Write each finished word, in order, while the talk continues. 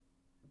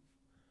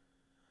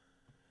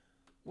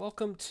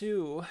Welcome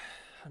to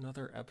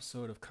another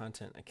episode of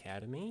Content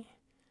Academy.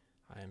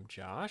 I'm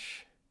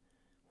Josh.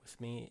 With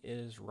me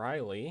is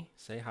Riley.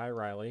 Say hi,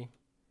 Riley.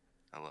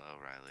 Hello,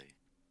 Riley.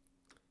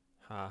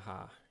 Ha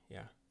ha.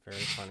 Yeah, very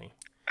funny.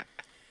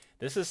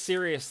 This is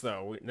serious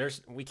though.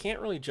 We can't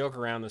really joke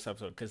around this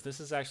episode because this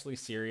is actually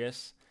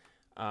serious.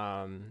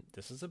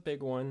 This is a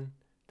big one.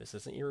 This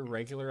isn't your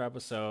regular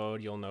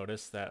episode. You'll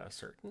notice that a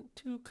certain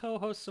two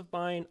co-hosts of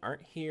mine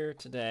aren't here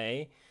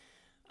today,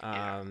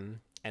 Yeah.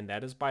 and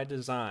that is by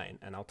design.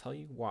 And I'll tell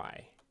you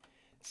why.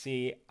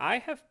 See, I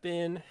have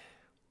been,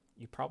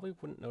 you probably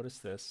wouldn't notice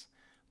this,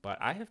 but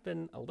I have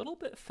been a little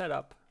bit fed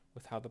up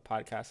with how the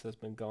podcast has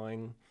been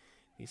going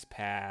these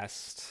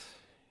past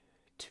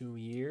 2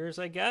 years,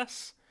 I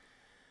guess.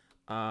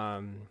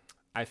 Um,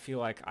 I feel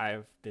like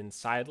I've been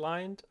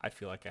sidelined. I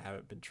feel like I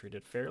haven't been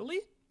treated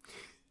fairly.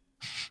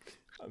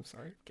 I'm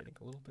sorry, getting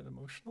a little bit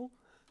emotional.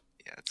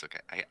 Yeah, it's okay.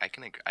 I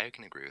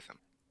can agree with him.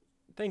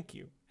 Thank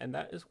you. And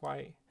that is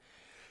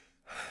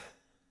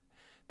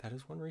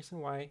one reason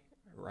why,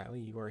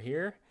 Riley, you are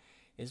here,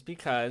 is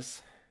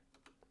because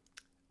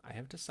I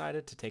have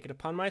decided to take it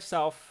upon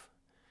myself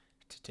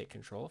to take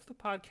control of the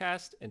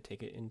podcast and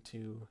take it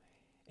into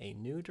a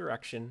new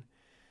direction.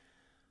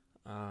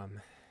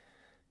 Um,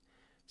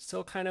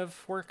 Still kind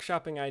of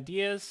workshopping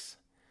ideas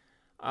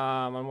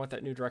on what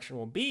that new direction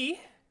will be.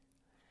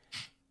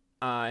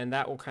 And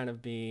that will kind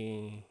of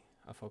be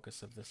a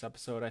focus of this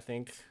episode, I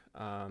think.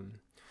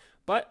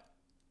 But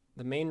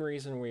the main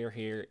reason we are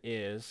here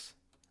is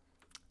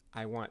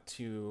I want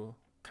to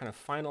kind of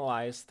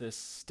finalize this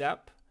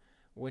step,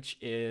 which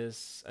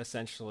is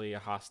essentially a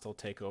hostile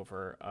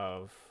takeover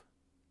of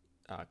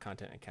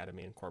Content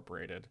Academy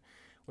Incorporated,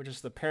 which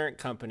is the parent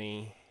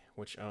company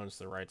which owns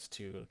the rights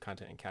to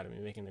Content Academy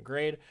Making the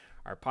Grade,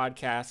 our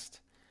podcast.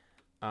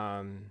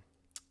 Um,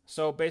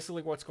 so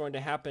basically, what's going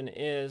to happen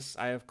is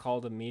I have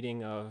called a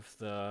meeting of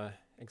the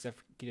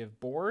executive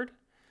board,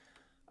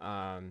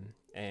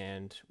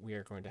 and we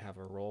are going to have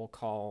a roll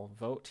call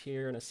vote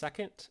here in a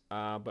second.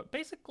 But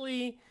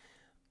basically,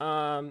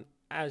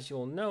 as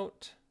you'll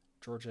note,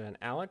 Georgia and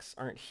Alex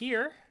aren't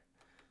here,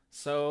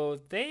 so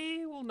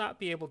they will not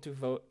be able to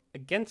vote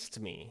against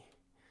me.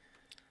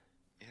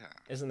 Yeah,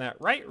 Isn't that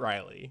right,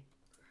 Riley?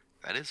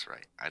 that is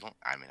right. I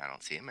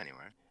don't see him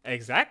anywhere.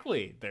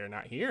 Exactly. They're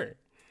not here.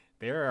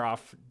 They're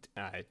off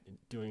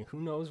doing who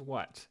knows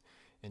what,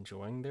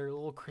 enjoying their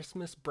little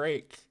Christmas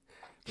break,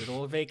 their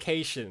little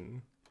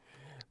vacation.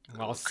 A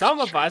While little some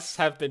Christmas of tree. us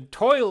have been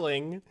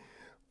toiling,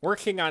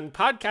 working on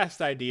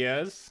podcast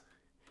ideas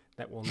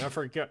that will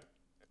never get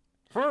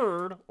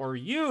heard or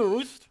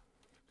used.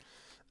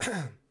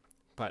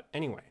 But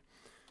anyway,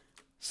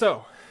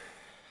 so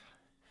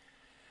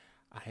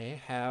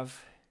I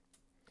have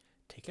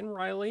taken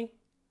Riley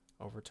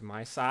over to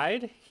my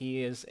side.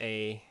 He is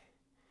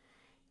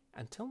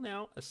until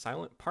now, a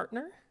silent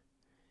partner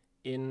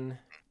in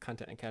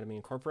Content Academy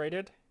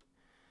Incorporated.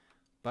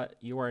 But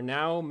you are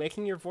now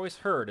making your voice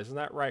heard. Isn't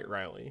that right,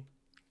 Riley?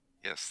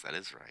 Yes, that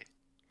is right.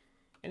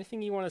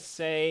 Anything you want to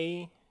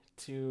say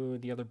to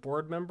the other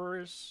board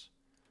members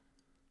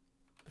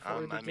before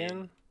we I mean,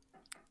 begin?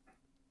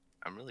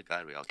 I'm really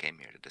glad we all came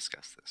here to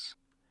discuss this.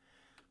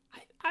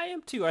 I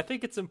am too. I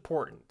think it's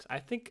important. I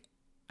think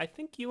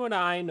you and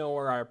I know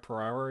where our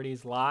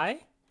priorities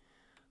lie.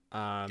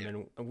 Yeah.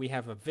 And we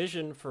have a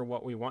vision for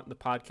what we want the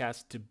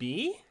podcast to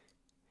be.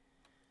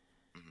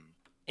 hmm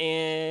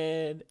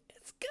And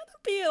it's going to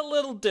be a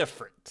little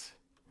different.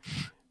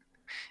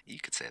 You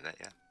could say that,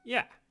 yeah.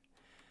 Yeah.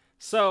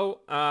 So,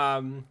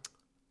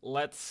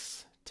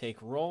 let's take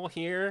roll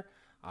here.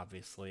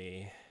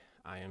 Obviously,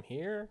 I am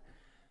here.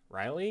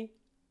 Riley.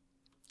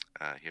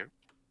 Here.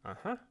 Uh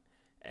huh.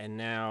 And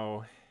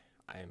now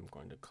I'm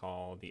going to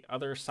call the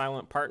other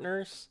silent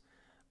partners.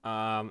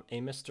 A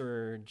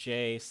Mr.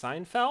 J.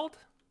 Seinfeld.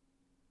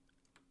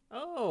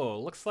 Oh,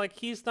 looks like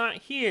he's not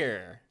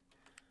here.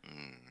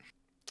 Mm,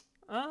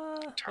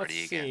 Let's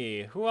tardy again.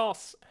 see. Who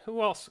else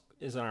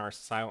is on our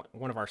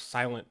one of our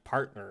silent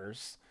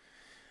partners?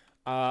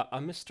 A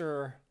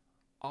Mr.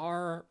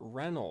 R.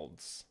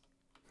 Reynolds.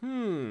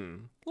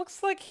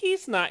 Looks like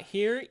he's not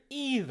here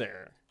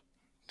either.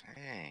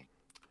 Dang.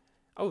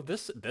 Oh,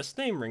 this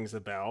name rings a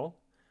bell.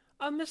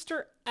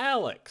 Mr.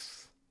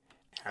 Alex.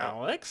 Oh,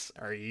 Alex,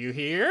 are you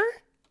here?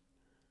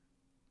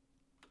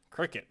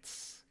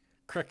 Crickets.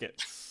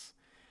 Crickets.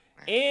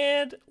 man.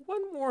 And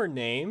one more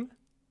name,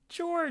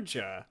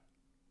 Georgia.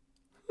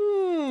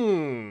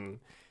 Hmm.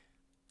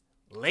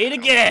 Late I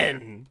don't see her.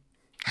 again.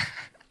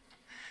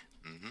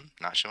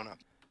 Not showing up.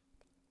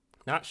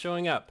 Not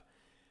showing up.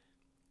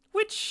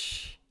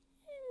 Which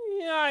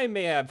I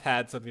may have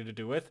had something to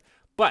do with.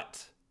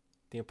 But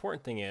the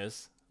important thing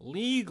is,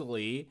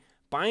 legally,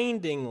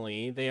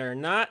 bindingly, they are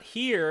not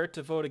here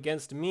to vote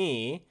against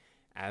me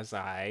as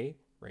I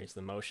raise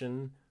the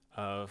motion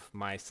of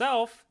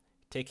myself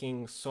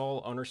taking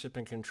sole ownership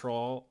and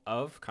control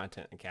of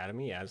Content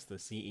Academy as the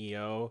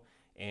CEO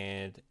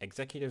and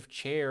executive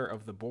chair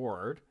of the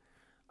board.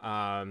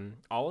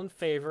 All in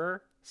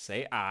favor,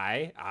 say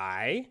aye.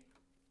 Aye.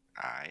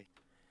 I.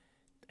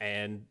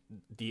 And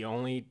the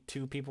only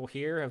two people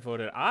here have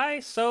voted aye,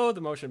 so the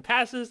motion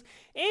passes,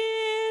 and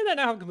I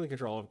now have complete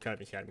control of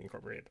Academy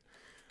Incorporated.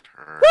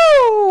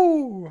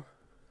 Woo!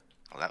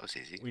 Well, that was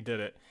easy. We did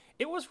it.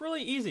 It was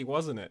really easy,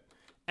 wasn't it?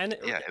 And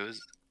Yeah, it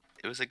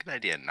was a good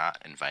idea not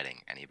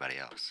inviting anybody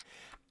else.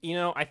 You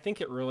know, I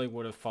think it really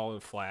would have fallen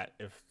flat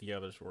if the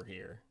others were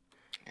here.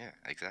 Yeah,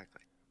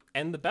 exactly.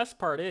 And the best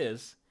part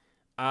is,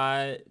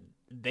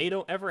 they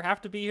don't ever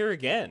have to be here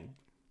again.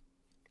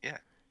 Yeah,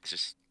 it's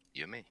just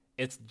you and me.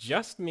 It's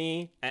just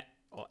me,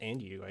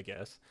 and you, I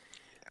guess.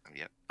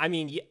 Yep. I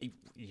mean,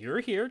 you're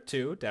here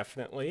too,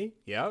 definitely.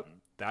 Yep,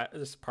 that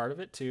is part of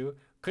it too.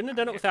 Couldn't have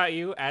done it without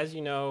you. As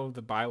you know,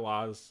 the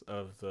bylaws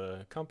of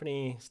the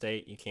company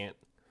state you can't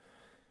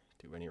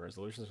do any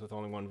resolutions with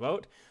only one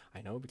vote.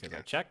 I know because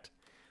I checked.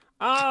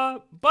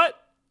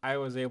 But I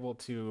was able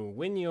to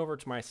win you over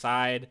to my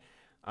side.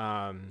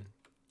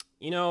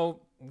 You know,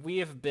 we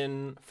have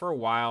been, for a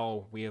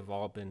while, we have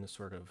all been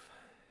sort of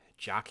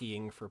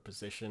jockeying for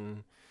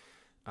position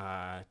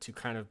to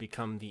kind of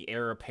become the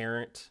heir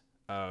apparent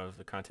of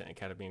the Content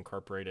Academy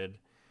Incorporated.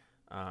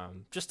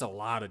 Just a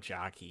lot of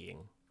jockeying,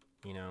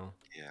 you know.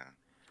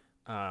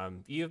 Yeah.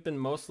 You have been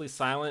mostly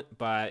silent,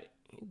 but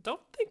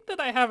don't think that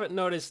I haven't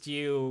noticed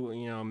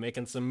you,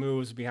 making some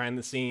moves behind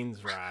the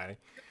scenes, Rye.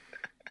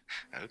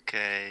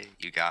 Okay,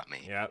 you got me.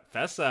 Yeah,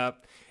 fess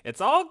up.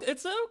 It's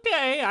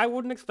okay. I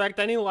wouldn't expect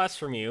any less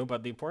from you,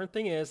 but the important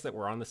thing is that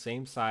we're on the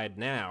same side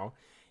now,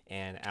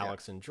 and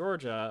Alex and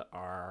Georgia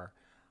are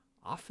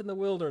off in the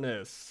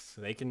wilderness.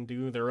 They can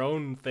do their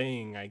own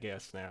thing, I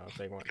guess, now if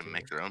they want to. They can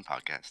make their own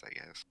podcast, I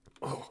guess.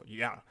 Oh,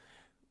 yeah.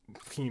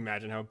 Can you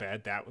imagine how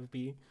bad that would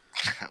be?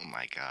 Oh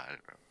my god,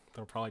 bro.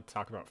 They'll probably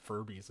talk about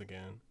Furbies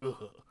again.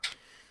 Ugh.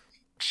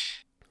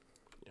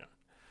 Yeah.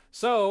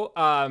 So,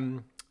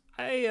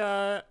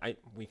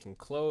 we can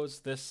close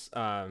this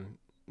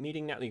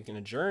meeting now. You can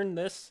adjourn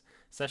this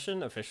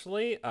session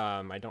officially.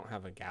 I don't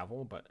have a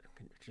gavel, but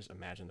just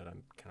imagine that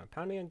I'm kind of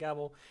pounding a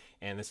gavel,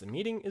 and this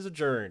meeting is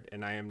adjourned,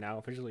 and I am now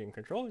officially in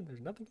control, and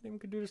there's nothing anyone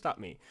can do to stop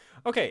me.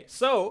 Okay,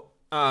 so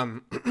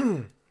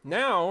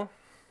now,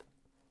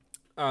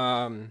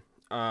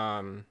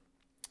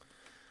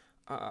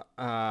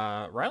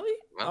 Riley,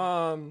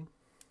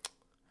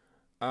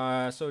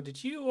 so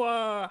did you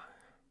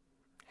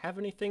have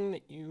anything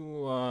that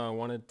you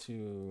wanted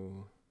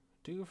to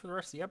do for the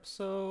rest of the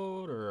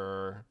episode,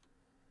 or?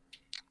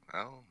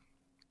 Well,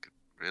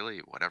 really,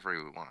 whatever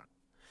we want.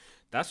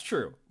 That's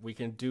true. We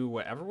can do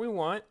whatever we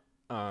want,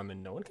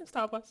 and no one can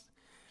stop us.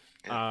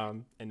 Yeah.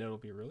 And it'll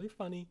be really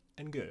funny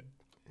and good.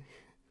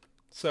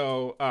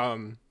 So,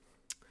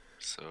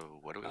 So,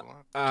 what do we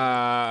want?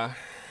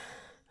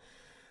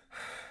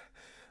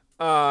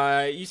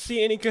 You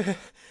see any good?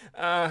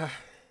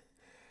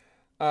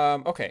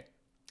 Okay.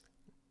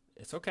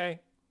 It's okay.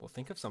 We'll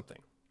think of something.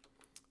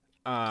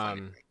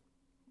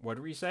 What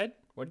did we said?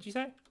 What did you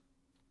say?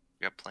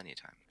 We got plenty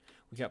of time.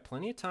 We got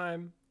plenty of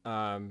time.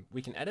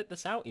 We can edit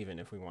this out even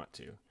if we want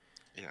to.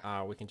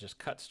 Yeah. We can just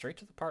cut straight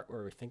to the part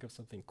where we think of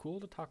something cool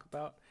to talk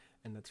about,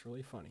 and that's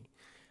really funny.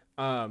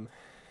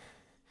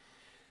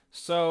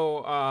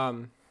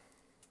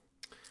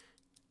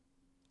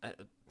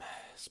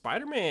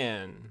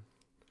 Spider-Man.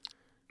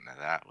 Now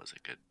that was a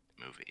good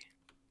movie.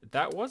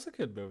 That was a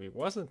good movie,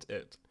 wasn't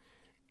it?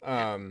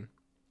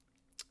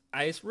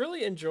 I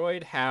really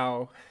enjoyed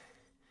how,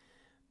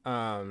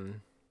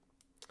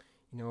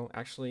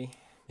 actually,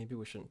 maybe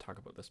we shouldn't talk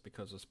about this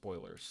because of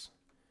spoilers.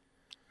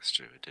 That's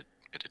true. It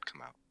did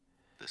come out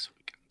this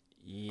weekend.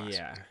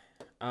 Yeah.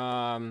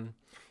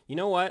 You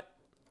know what?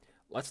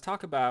 Let's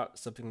talk about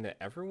something that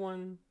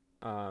everyone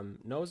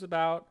knows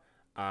about.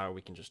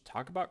 We can just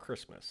talk about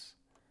Christmas.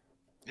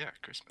 Yeah,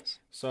 Christmas.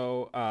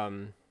 So,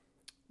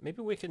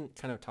 maybe we can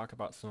kind of talk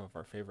about some of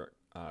our favorite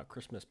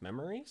Christmas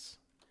memories.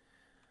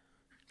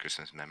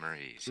 Christmas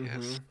memories,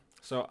 yes.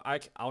 So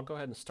I'll go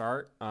ahead and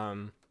start.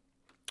 One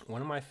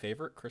of my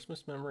favorite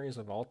Christmas memories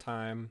of all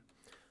time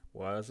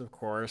was, of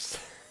course,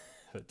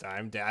 the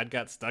time Dad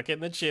got stuck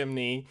in the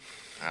chimney,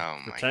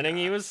 pretending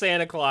he was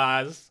Santa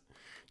Claus.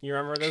 You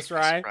remember this,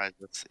 Rye?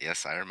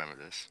 Yes, I remember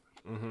this.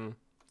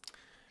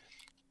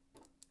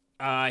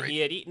 He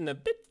had eaten a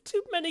bit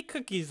too many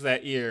cookies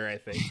that year, I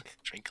think.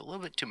 Drink a little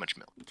bit too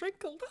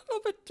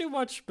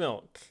much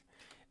milk.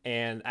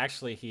 And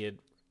actually,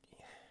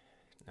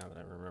 now that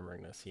I'm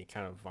remembering this, he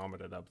kind of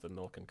vomited up the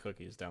milk and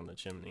cookies down the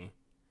chimney.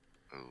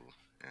 Oh,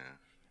 yeah.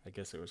 I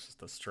guess it was just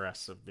the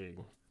stress of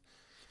being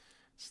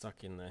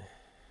stuck in the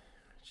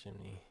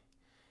chimney.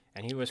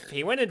 And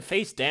he went in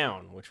face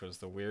down, which was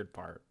the weird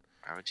part.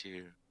 Why don't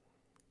you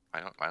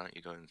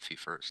go in feet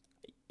first?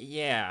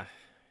 Yeah,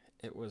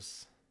 it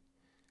was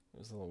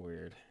a little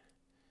weird.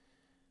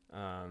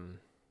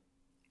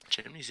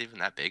 Chimney's even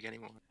that big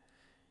anymore?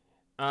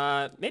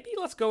 Maybe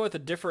let's go with a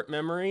different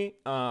memory.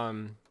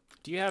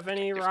 Do you have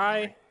any,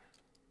 Rye?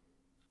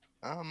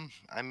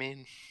 I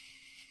mean,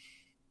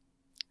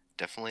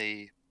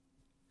 definitely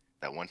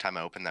that one time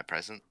I opened that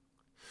present.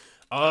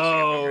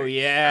 Oh,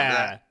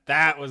 yeah.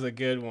 That was a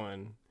good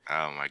one.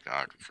 Oh my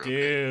God, real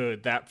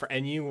good. Dude,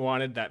 and you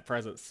wanted that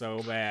present so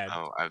bad.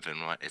 Oh,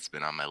 it's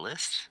been on my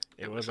list.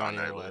 It It was was on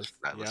on your list.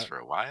 that list Yep. for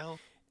a while.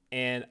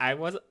 And I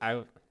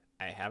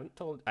hadn't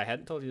told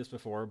you this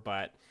before,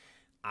 but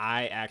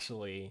I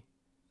actually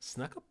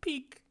snuck a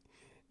peek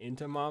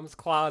into mom's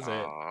closet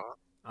Oh,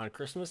 on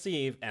Christmas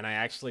Eve, and I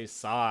actually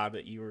saw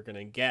that you were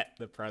gonna get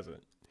the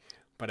present,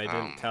 but I oh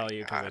didn't my tell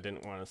you because I God.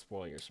 didn't want to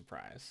spoil your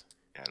surprise.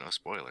 Yeah, no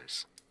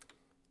spoilers.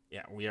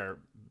 Yeah, we are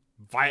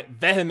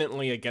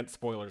vehemently against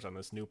spoilers on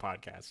this new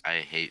podcast.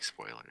 I hate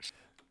spoilers.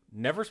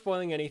 Never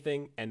spoiling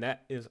anything, and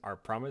that is our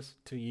promise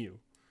to you.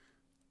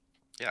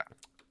 Yeah,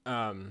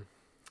 Um,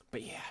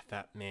 but yeah,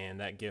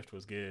 that gift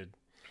was good.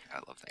 I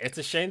love that It's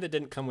a gift. shame that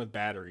didn't come with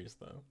batteries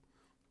though.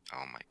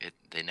 Oh my,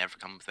 they never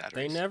come with They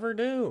batteries. never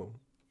do.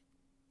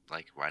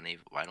 Like, why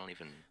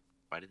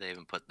did they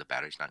even put the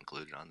batteries not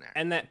included on there?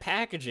 And that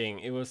packaging,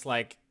 it was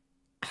like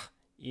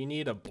you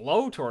need a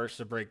blowtorch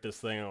to break this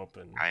thing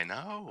open. I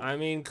know. I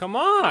mean, come It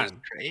was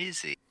on.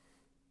 crazy.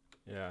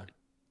 Yeah.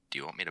 Do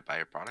you want me to buy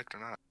your product or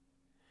not?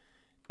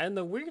 And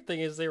the weird thing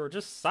is they were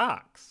just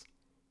socks.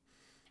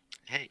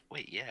 Hey,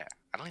 wait, yeah.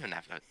 I don't even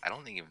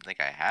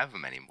think I have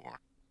them anymore.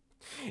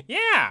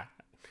 Yeah.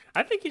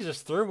 I think he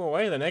just threw them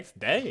away the next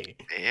day.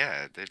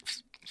 Yeah,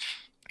 it's,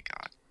 my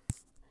God.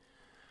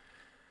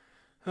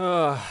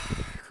 Oh,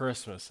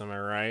 Christmas, am I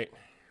right?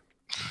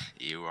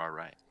 You are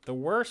right. The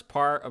worst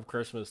part of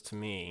Christmas to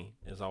me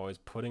is always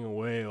putting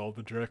away all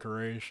the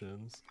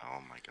decorations. Oh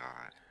my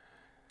God.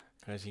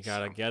 Because you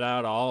gotta So, get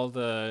out all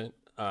the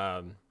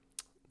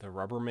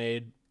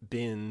Rubbermaid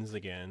bins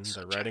again, the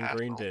such a red and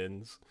green hassle.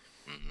 bins.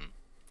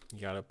 Mm-hmm.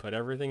 You gotta put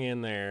everything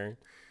in there.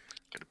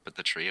 Gotta put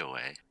the tree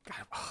away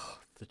God, oh,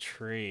 the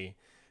tree.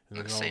 And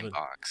in the then all same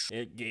box.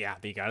 yeah,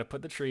 you gotta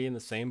put the tree in the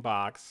same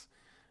box.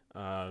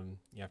 You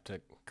have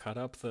to cut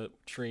up the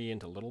tree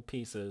into little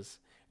pieces,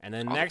 and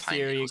then All the next pine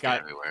year you needles get got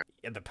everywhere.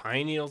 the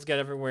pine needles get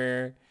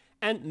everywhere,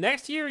 and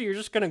next year you're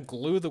just gonna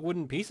glue the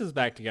wooden pieces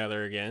back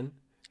together again.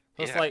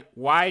 So it's Yeah. like,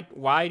 why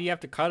do you have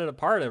to cut it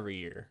apart every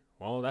year?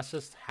 Well, that's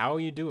just how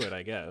you do it,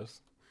 I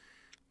guess.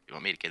 You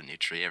want me to get a new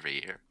tree every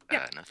year?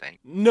 Yeah. No thanks.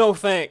 No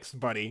thanks,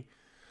 buddy.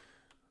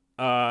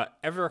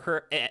 Ever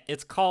heard?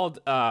 It's called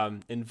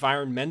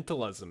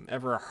environmentalism.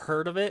 Ever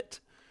heard of it?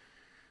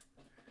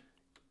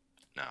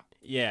 No.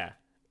 Yeah.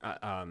 Uh,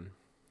 um.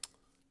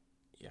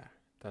 Yeah.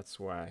 That's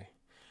why.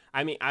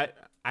 I mean,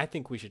 I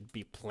think we should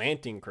be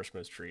planting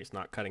Christmas trees,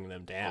 not cutting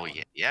them Oh down.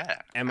 yeah,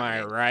 yeah. Am I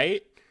I mean,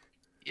 right?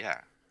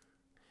 yeah.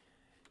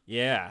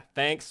 Yeah.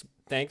 Thanks,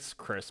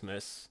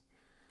 Christmas.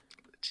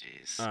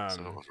 Jeez, so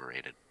Um.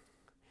 overrated.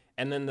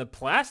 And then the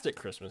plastic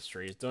Christmas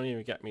trees, don't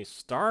even get me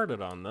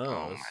started on Oh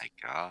those. my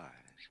God.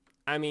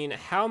 I mean,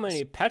 how This-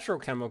 many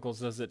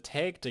petrochemicals does it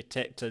take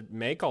to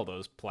make all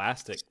those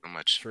plastic So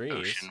much trees?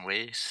 ocean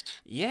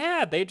waste.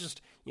 Yeah, they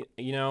just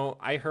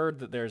I heard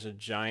that there's a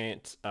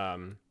giant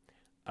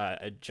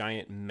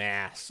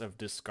mass of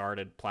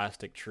discarded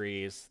plastic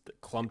trees that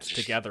clumped Just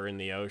together in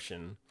the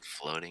ocean.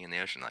 floating in the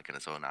ocean like in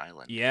its own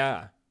island.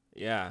 Yeah.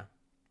 Yeah.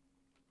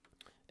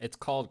 It's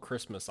called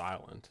Christmas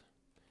Island.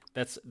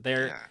 That's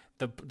there Yeah.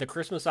 the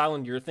Christmas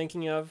Island you're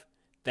thinking of,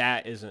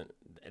 that is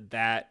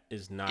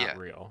not Yeah.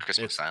 real.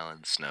 Christmas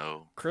Island,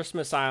 snow.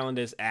 Christmas Island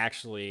is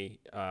actually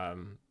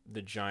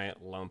the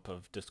giant lump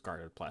of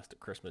discarded plastic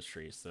Christmas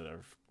trees that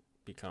have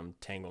become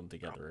tangled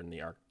together in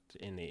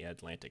the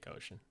Atlantic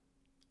Ocean.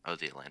 Oh,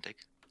 the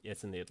Atlantic.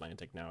 It's in the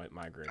Atlantic now. It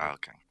migrated. Oh,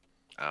 okay.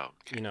 Oh,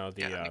 okay. You know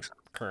Yeah, that the makes sense.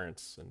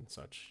 currents and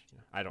such.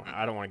 I don't. Mhm.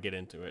 I don't want to get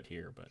into it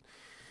here, but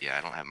Yeah,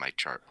 I don't have my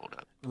chart pulled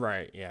up.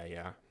 right. Yeah.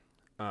 Yeah.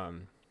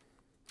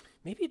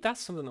 Maybe that's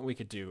something that we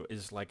could do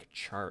is like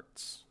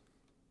charts.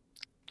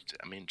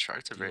 I mean,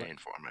 charts are You very like-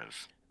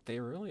 informative. They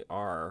really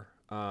are.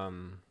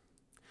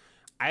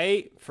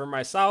 For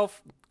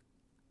myself,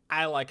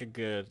 I like a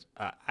good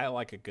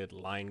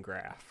line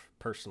graph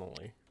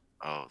personally.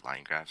 Oh,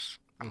 line graphs.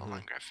 I'm a Mhm.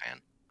 line graph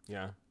fan.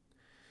 Yeah.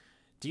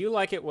 Do you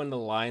like it when the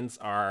lines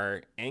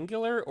are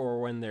angular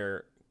or when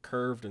they're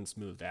curved and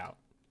smoothed out?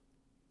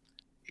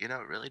 You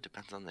know, it really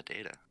depends on the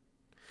data.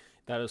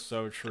 That is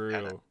so true.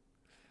 data.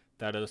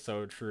 That is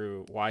so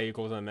true. Y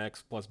equals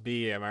mx plus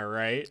b. Am I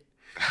right?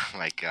 Oh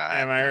my God.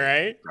 Am I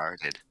right?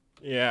 Started.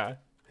 Yeah.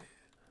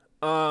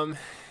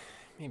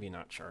 Maybe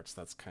not charts.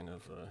 That's kind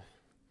of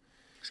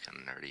It's kind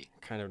of nerdy.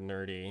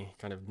 nerdy,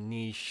 kind of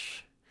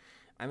niche.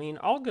 I mean,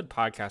 all good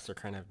podcasts are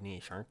kind of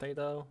niche, aren't they?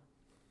 Though.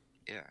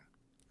 Yeah,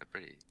 they're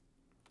pretty.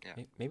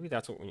 Yeah. Maybe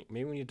that's what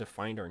maybe we need to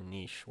find our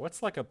niche.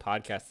 What's like a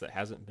podcast that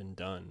hasn't been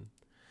done?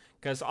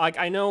 Because like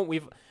I know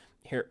we've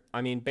here.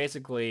 I mean,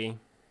 basically,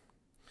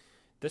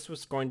 this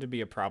was going to be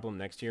a problem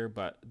next year,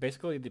 but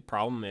basically the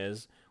problem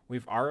is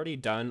we've already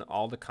done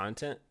all the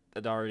content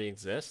that already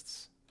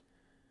exists.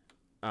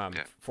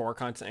 Yeah. For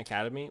Content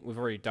Academy, we've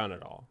already done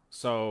it all.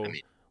 So I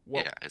mean,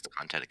 what yeah, it's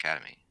Content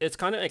Academy. it's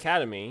Content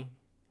Academy,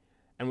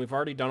 and we've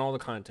already done all the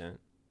content.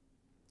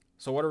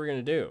 So what are we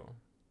gonna do?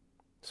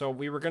 So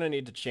we were gonna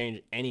need to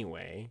change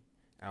anyway.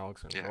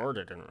 Alex and Yeah.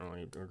 Lorda didn't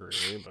really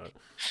agree, but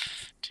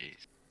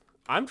Jeez.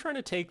 I'm trying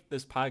to take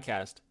this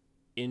podcast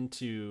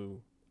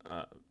into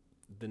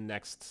the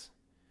next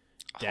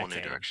A whole new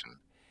decade. direction.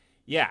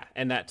 Yeah,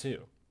 and that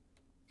too.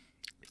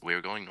 We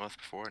were going north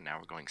before, now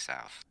we're going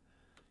south.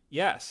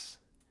 Yes,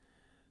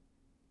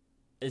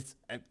 it's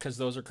because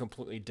those are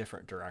completely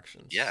different Yeah,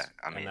 directions,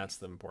 I and mean, that's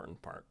the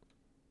important part.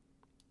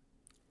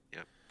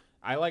 yep,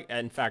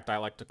 In fact, I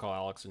like to call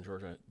Alex and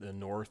Georgia the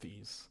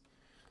Northeast,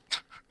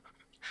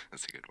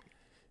 that's a good one.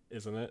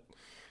 isn't it?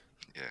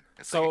 Yeah,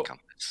 it's like a So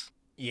compass.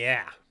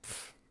 yeah,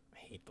 I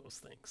hate those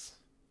things.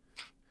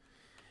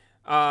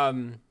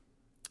 Um,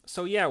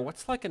 so yeah,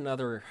 what's like a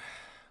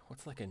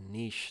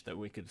niche that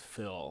we could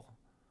fill?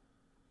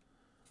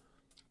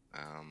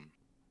 Um,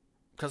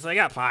 Because they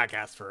got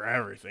podcasts for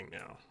everything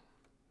now.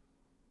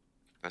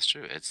 that's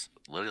true. It's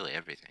literally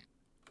everything.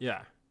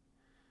 Yeah,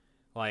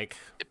 like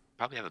They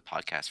probably have a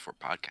podcast for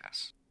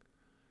podcasts.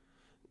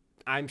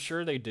 I'm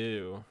sure they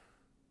do.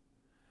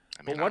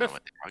 I But mean, I what don't know if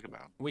what they talk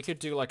about. we could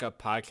do like a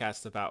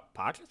podcast about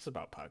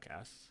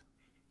podcasts?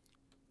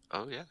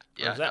 Oh yeah, Or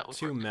yeah, is that that would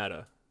too work.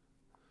 meta?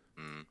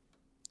 Mm,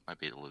 might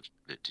be a little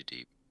bit too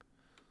deep.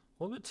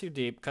 A little bit too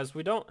deep because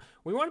we want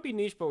to be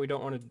niche, but we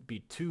don't want to be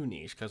too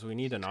niche because we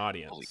need an Oh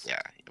audience. yeah,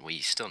 we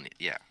still need.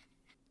 Yeah,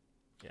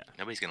 Yeah.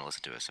 nobody's gonna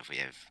listen to us if we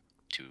have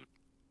too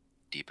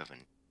deep of a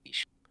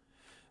niche.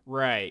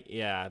 Right.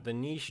 Yeah. The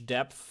niche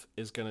depth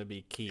is going to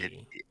be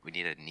key. We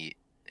need a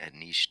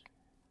niche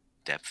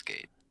depth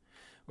gauge.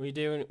 We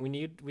do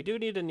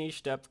need a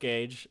niche depth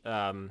gauge,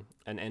 an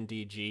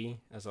NDG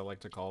as I like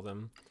to call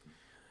them.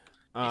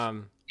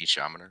 Um,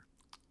 Nicheometer.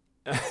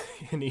 a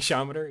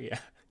nicheometer, yeah.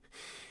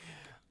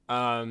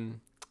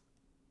 Um,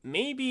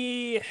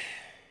 maybe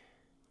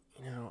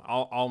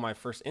all my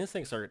first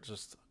instincts are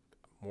just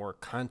more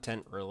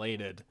content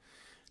related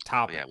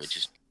Oh yeah,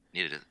 topics.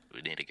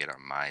 we need to get our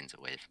minds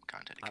away from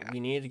content We academy.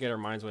 need to get our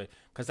minds away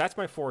because that's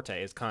my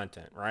forte is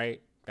content,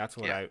 right?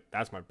 Yeah,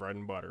 That's my bread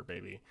and butter,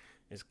 baby.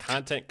 Is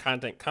content,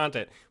 content,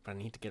 content. But I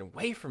need to get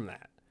away from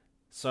that.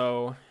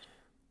 So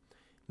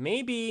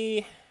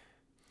maybe.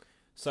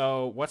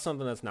 So what's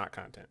something that's not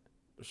content?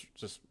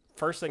 Just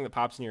first thing that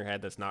pops in your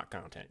head that's not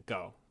content.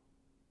 Go.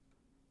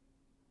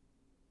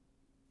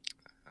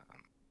 um,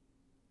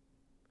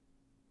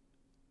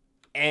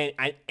 And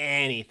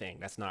anything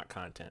that's not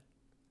content.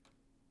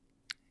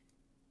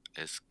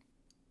 is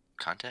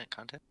content.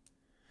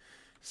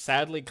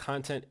 Sadly,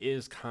 content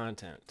is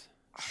content.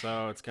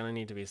 So it's gonna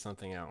need to be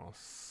something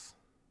else.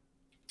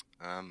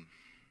 Um,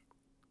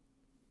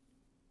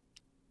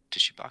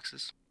 tissue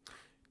boxes.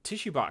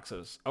 Tissue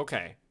boxes.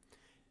 Okay.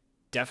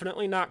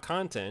 Definitely not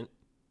content.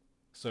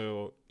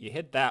 So you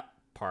hit that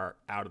part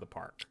out of the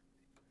park.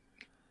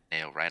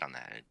 Nail right on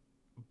that.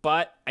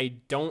 But I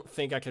don't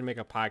think I can make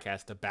a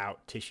podcast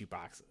about tissue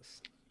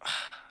boxes.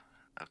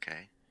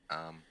 Okay.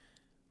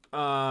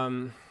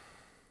 Um,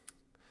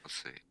 Let's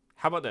see.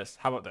 how about this?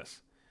 How about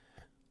this?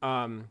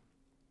 Um,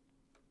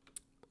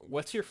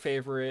 what's your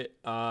favorite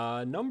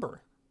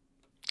number?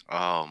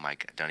 Oh my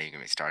god! Don't even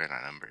get me started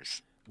on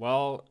numbers.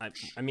 Well,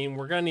 I mean,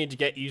 we're gonna need to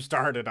get you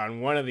started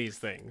on one of these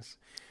things.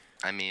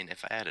 I mean,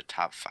 if I had a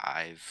top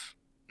five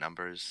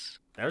numbers,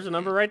 There's a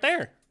number right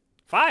there.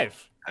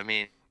 5. I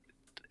mean,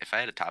 if I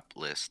had a top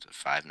list of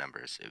five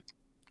numbers,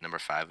 number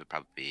five would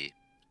probably be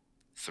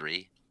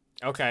 3.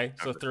 Okay,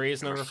 so Number 3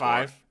 is number number 4,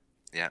 5.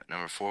 yeah.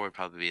 Number 4 would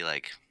probably be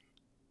like,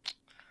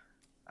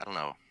 I don't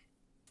know,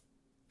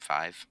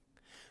 5.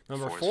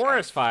 Number 4 is 4 5.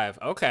 is 5.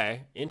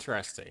 Okay,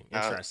 interesting. Uh,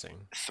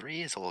 Interesting.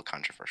 3 is a little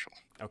controversial.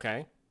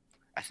 Okay.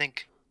 I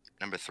think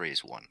number 3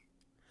 is 1.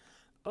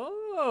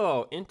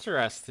 Oh,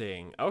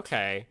 interesting.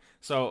 Okay,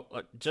 so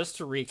just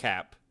to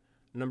recap,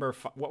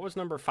 what was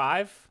number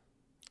 5?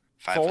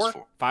 5 was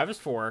 4. 5 is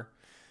 4.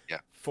 Yeah.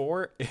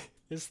 4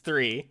 is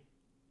 3.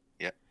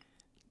 Yep.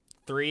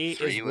 3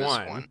 3 is was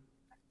 1. 1.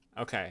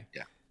 Okay.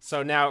 Yeah.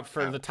 So now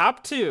for Uh, the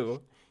top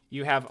 2,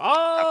 you have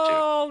top 2.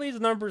 all these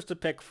numbers to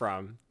pick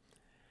from.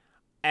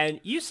 And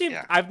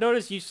Yeah. I've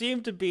noticed you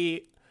seem to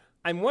be,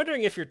 I'm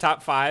wondering if your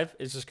top 5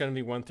 is just going to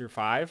be 1 through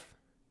 5.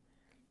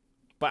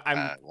 But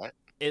What?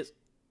 is,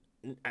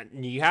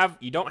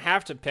 you don't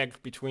have to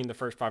pick between the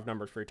first 5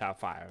 numbers for your top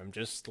 5. I'm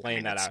just I laying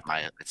mean, that out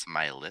there. it's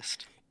my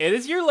list. It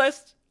is your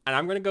list, and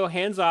I'm going to go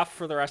hands off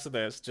for the rest of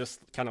this, just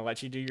kind of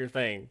let you do your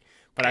thing.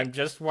 But Okay. I'm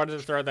just wanted to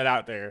throw that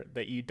out there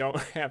that you don't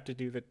have to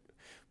do the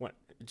what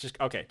just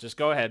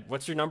go ahead.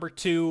 What's your number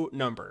 2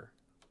 number?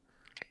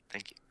 Okay.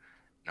 Thank you.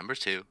 Number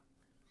 2.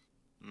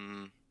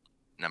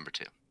 Number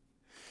 2.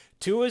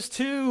 2 is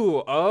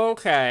 2.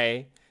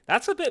 Okay.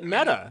 That's a bit I mean,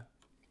 meta.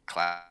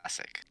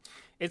 classic.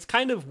 It's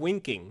kind of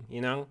winking, you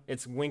know?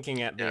 It's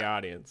winking at the Yeah.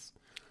 audience.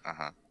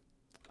 Uh-huh.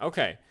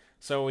 Okay.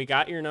 So we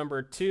got your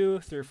number 2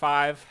 through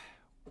 5.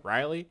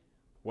 Riley,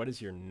 what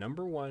is your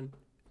number 1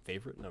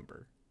 favorite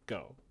number?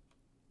 Go.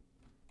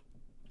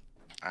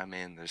 I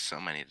mean, there's so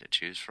many to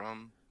choose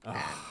from.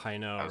 Oh, I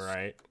know, I've-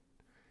 right?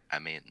 I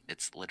mean,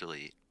 it's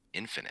literally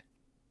infinite.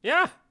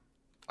 Yeah.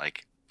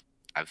 Like,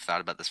 I've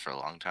thought about this for a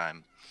long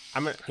time.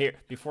 Here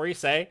before you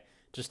say,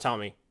 just tell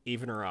me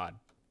even or odd.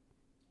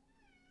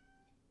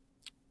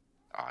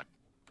 Odd.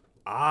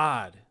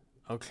 Odd.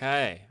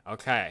 Okay.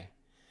 Okay.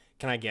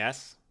 Can I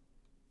guess?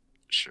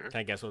 Sure. Can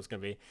I guess what it's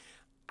gonna be?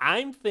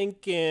 I'm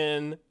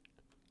thinking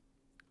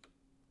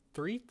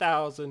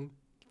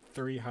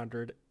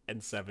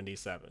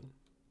 3,377.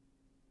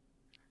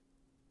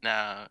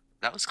 No,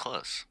 that was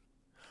close.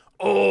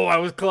 Oh, I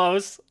was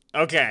close.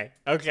 Okay,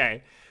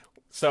 okay.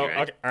 You So,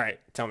 ready? okay, all right.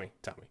 Tell me,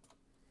 tell me.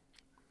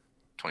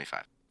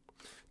 25.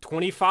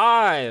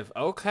 25.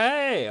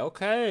 Okay,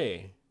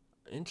 okay.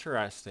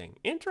 Interesting.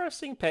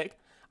 Interesting pick.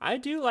 I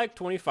do like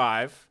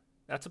 25.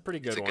 That's a pretty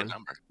It's good a good one.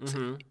 number. It's a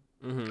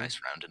Mm-hmm. Mm-hmm. nice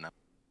rounded number.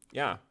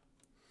 Yeah.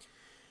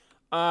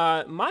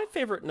 My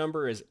favorite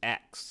number is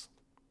X.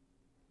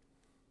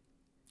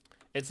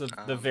 It's the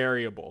Um,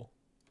 variable.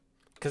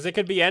 Because it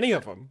could be any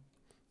of them.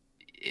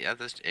 yeah,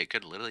 it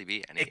could literally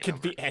be any It could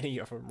number. be any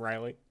of them,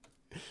 Riley.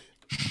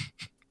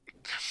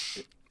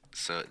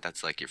 So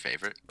that's like your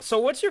favorite? So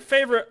what's your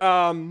favorite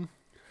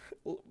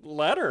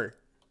letter?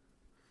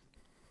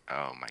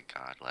 Oh my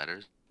God,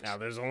 letters. Now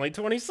there's only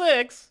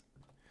 26.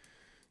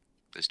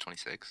 There's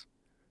 26.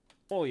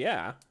 Oh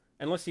yeah.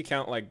 Unless you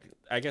count like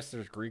I guess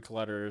there's Greek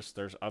letters,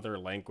 there's other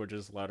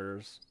languages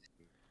letters.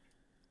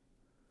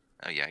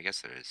 Oh yeah, I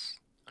guess there is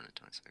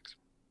 126.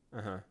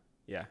 Uh-huh.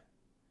 Yeah.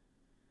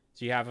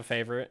 Do you have a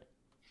favorite?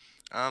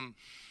 Um,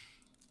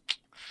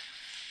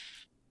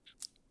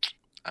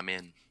 I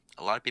mean,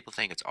 a lot of people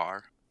think it's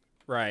R.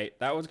 Right.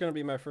 That was gonna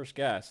be my first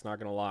guess, not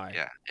gonna lie.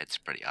 Yeah, it's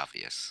pretty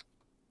obvious.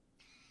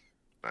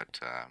 But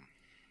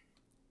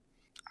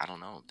I don't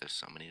know. There's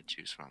so many to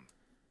choose from.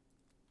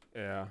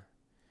 Yeah.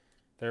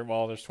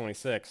 There's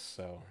 26,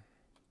 so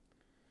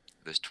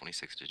There's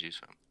 26 to choose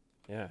from.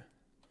 yeah.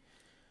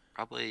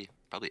 Probably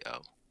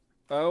O.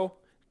 Oh,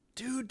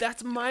 dude,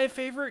 that's my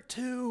favorite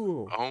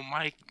too. Oh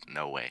my,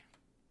 no way.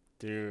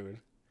 Dude.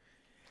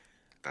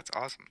 That's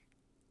awesome.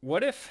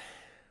 What if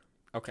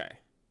okay.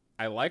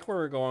 I like where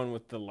we're going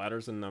with the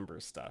letters and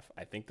numbers stuff.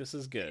 I think this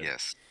is good.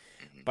 Yes.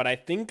 Hmm. But I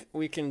think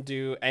we can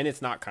do and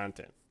it's not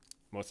content,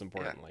 most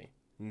importantly.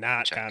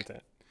 Not Check.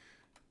 content.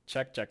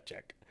 Check, check,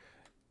 check.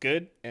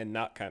 Good and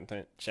not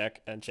content.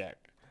 Check and check.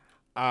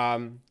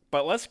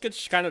 But let's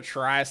kind of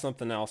try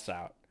something else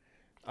out.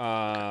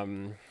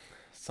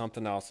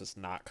 Something else is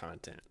not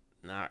content.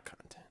 Not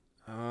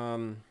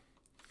content.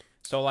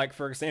 So like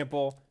for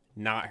example,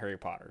 not Harry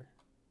Potter.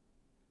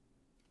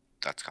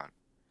 That's con.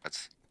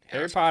 That's yeah,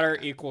 Harry that's Potter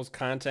content. equals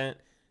content.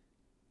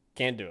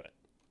 Can't do it.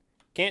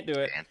 Can't do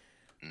it. And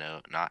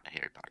no, not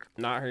Harry Potter.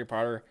 Not Harry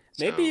Potter.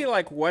 Maybe So,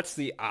 like what's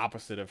the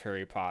opposite of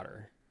Harry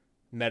Potter?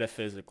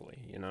 Metaphysically,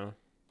 you know?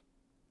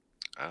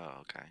 oh,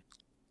 okay. Hmm,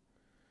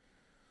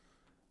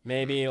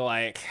 Maybe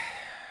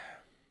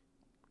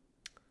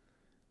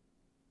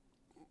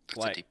that's a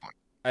like deep one.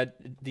 a,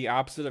 the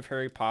opposite of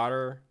Harry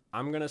Potter,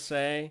 I'm gonna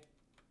say,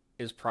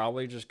 is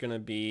probably just gonna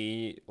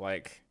be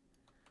like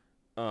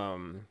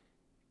um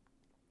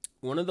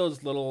one of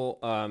those little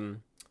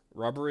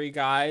rubbery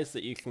guys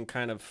that you can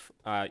kind of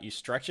you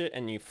stretch it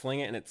and you fling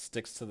it and it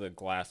sticks to the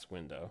glass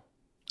window.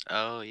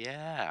 Oh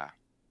yeah.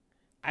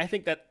 I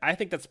think that's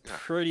Yeah.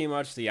 pretty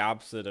much the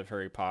opposite of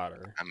Harry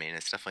Potter. I mean,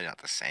 it's definitely not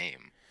the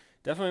same.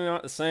 Definitely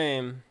not the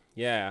same.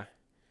 Yeah.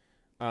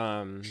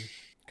 Can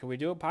we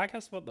do a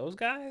podcast about those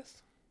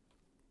guys?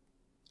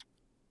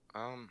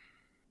 Um,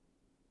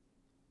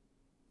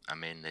 I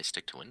mean, they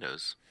stick to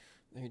Windows.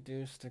 They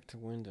do stick to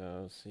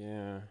windows,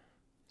 yeah.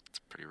 It's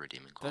a pretty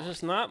redeeming There's quality.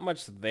 just not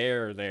much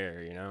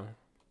there, you know?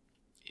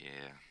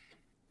 Yeah.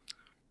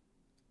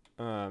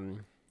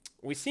 Um,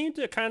 we seem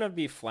to kind of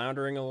be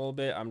floundering a little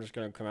bit. I'm just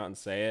gonna come out and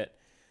say it.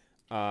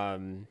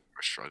 Um,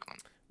 We're struggling.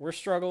 we're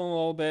struggling a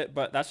little bit,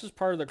 but that's just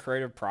part of the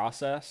creative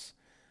process.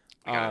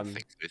 We gotta Um,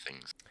 think through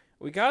things.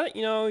 we got it,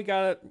 you know, we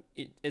got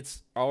it.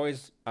 It's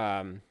always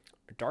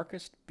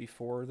darkest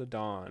before the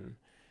dawn.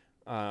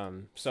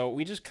 So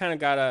we just kind of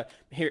gotta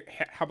here.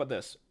 How about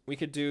this? We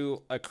could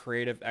do a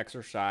creative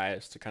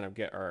exercise to kind of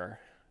get our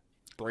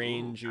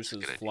brain Ooh, that's a juices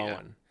good idea.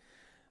 flowing.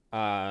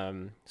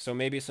 So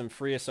maybe some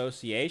free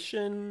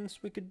associations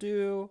we could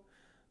do.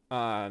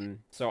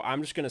 So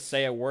I'm just gonna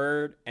say a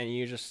word, and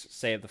you just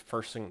say the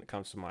first thing that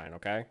comes to mind.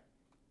 Okay?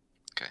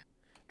 Okay.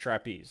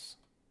 Trapeze.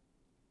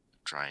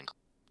 Triangle.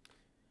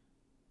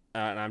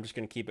 And I'm just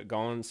gonna keep it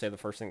going. And say the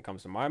first thing that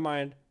comes to my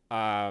mind.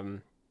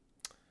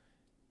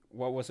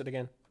 What was it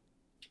again?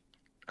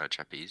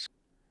 Trapeze.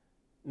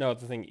 No,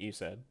 the thing you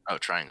said. Oh,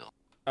 triangle.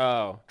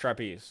 Oh,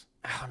 trapeze.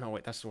 Oh no,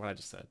 wait, that's what I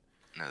just said.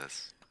 No,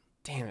 that's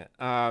Damn it.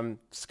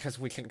 Because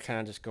we can kind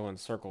of just go in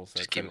circles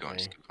there, just keep couldn't going. we?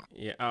 Just keep going.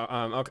 Yeah.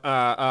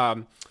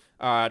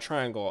 Okay.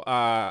 Triangle.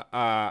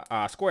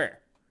 Square.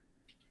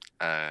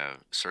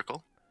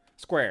 Circle.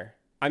 Square.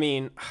 I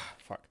mean,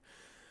 fuck.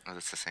 Oh,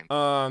 that's the same.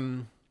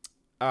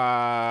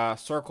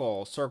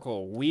 Circle.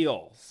 Circle.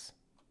 Wheels.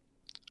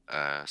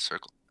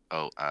 Circle.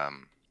 Oh,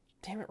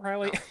 Damn it,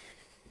 Riley. no.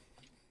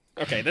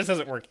 Okay, this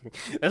isn't working.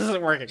 This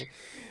isn't working.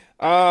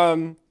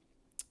 Um.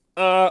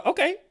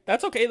 Okay,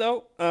 that's okay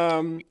though.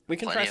 We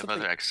can try Plenty of something.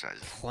 other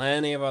exercises.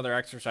 Plenty of other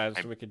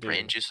exercises My we could do.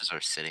 brain juices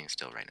are sitting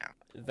still right now.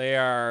 They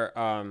are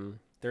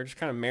they're just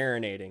kind of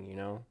marinating, you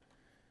know.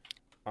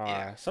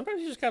 Yeah.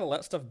 Sometimes you just gotta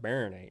let stuff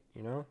marinate,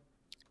 you know.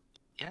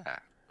 Yeah.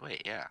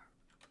 Wait. Yeah.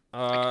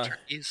 Like Uh,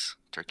 turkeys.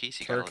 Turkeys,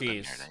 you gotta let them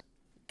Turkeys. marinate.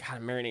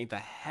 Gotta marinate the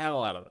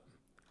hell out of them.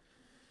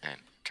 And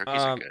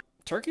turkeys are good.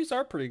 Turkeys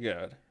are pretty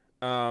good.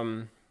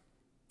 Um,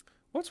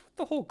 what's with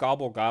the whole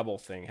gobble gobble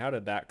thing? How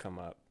did that come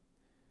up?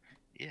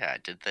 Yeah,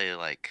 did they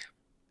like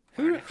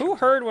learn it Who from them?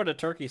 heard what a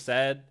turkey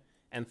said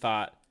and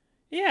thought,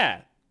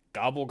 yeah,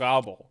 gobble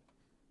gobble.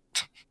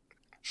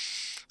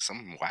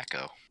 Some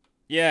wacko.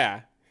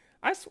 Yeah,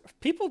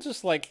 people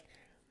just like.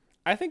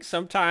 I think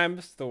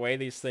sometimes the way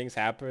these things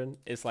happen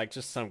is like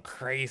just some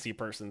crazy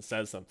person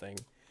says something,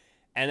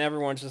 and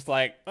everyone's just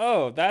like,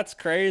 "Oh, that's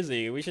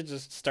crazy. We should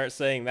just start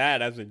saying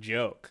that as a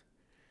joke."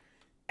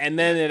 And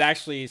Yeah, then it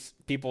actually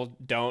people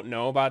don't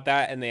know about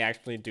that, and they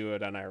actually do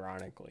it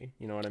unironically.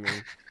 You know what I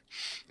mean?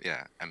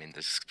 yeah. I mean,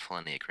 there's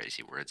plenty of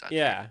crazy words out there.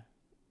 Yeah,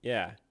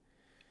 yeah.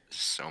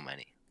 There's so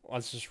many.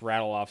 Let's just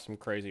rattle off some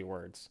crazy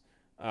words.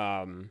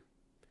 Um,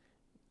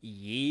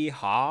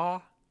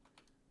 Yeehaw.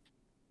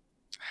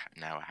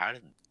 Now, how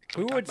did? Can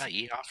we Who talk would? about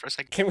yeehaw for a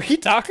second? Can we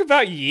talk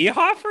about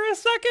yeehaw for a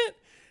second?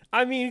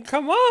 I mean,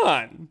 come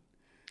on.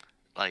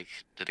 Like,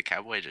 did a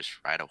cowboy just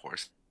ride a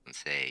horse and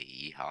say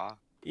yeehaw?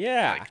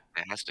 Yeah, Like,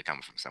 it has to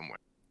come from somewhere.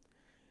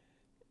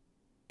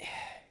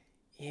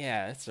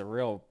 yeah. It's a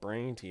real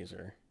brain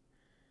teaser.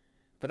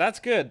 But that's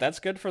good. That's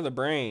good for the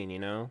brain, you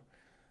know.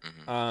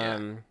 Yeah,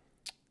 Um,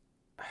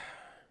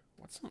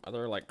 what's some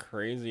other like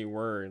crazy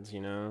words,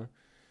 you know?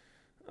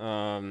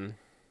 Um,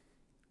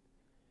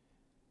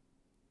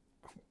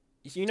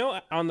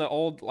 on the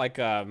old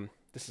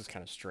this is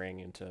kind of straying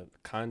into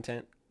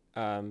content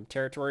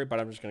territory, but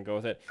I'm just gonna go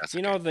with it. that's You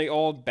okay. know the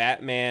old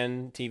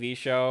Batman TV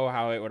show,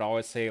 how it would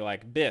always say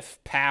like Biff,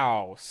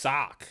 pow,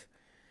 sock.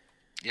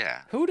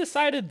 Yeah, Who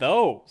decided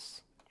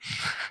those?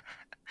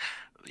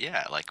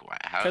 yeah. Like,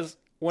 how Because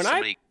when I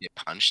somebody get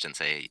punched and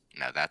say,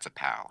 "Now that's a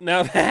pal."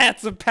 now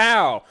that's a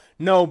pow.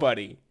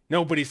 Nobody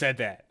said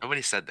that.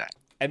 Nobody said that.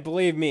 And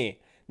believe me,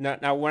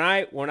 now when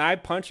I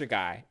punch a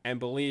guy, and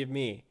believe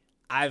me,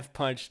 I've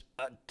punched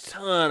a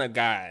ton of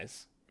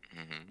guys.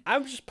 Hmm.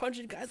 I'm just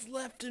punching guys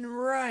left and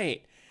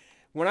right.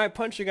 When I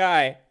punch a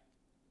guy,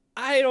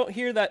 I don't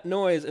hear that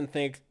noise and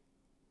think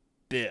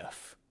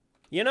Biff.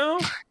 You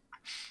know?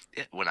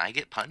 When I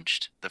get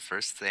punched, the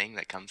first thing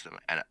that comes to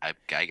mind, and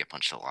I get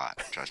punched a lot.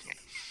 Trust me.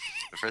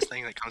 The first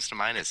thing that comes to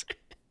mind is,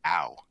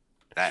 "Ow,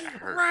 that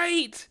hurt."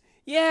 Right.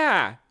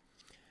 Yeah.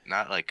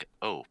 Not like,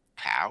 "Oh,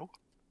 pow."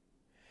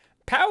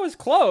 Pow is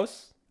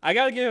close. I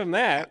gotta give him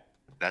Yeah,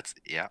 that.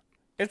 yeah,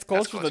 It's that's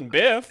closer close. than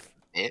Biff.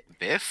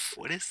 Biff?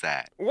 What is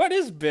that? What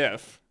is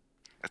Biff?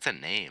 That's a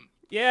name.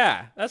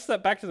 Yeah, that's the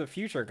Back to the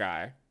Future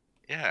guy.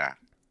 Yeah,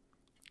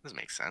 doesn't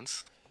make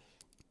sense.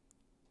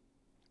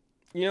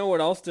 You know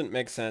what else didn't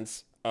make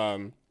sense?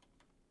 In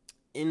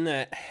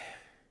that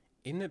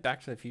in the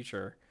Back to the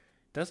Future,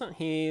 doesn't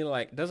he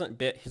like doesn't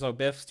Bit so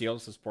Biff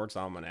steals the sports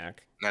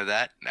almanac? Now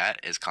that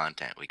is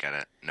content. We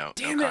gotta no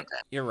Damn it!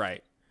 content. You're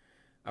right.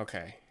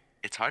 Okay,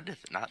 It's hard to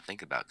not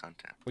think about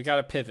content. we got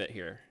to pivot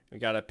here. We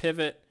got to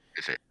pivot.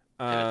 If it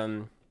pivot,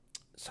 Um,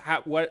 so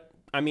how, what?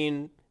 I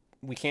mean,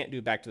 we can't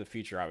do Back to the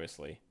Future,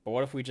 obviously. But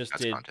what if we just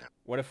that's did? content.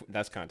 What if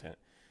that's content?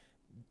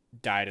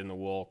 Dyed in the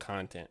wool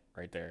content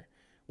right there.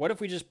 What if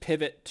we just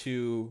pivot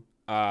to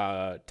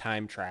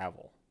time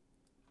travel?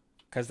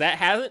 Because that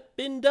hasn't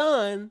been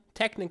done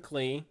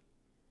technically.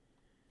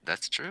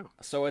 That's true.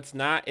 So it's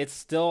not. It's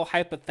still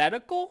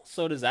hypothetical.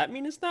 So does that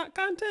mean it's not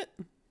content?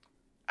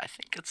 I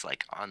think it's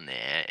like on the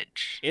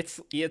edge.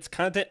 It's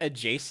content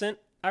adjacent,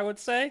 I would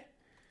say.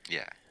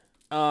 Yeah,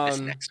 it's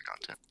Um, next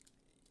content.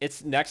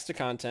 it's next to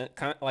content.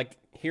 Like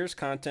here's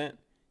content,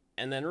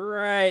 and then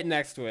right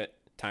next to it,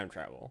 time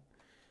travel.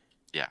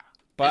 Yeah,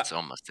 But it's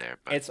almost there.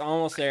 But it's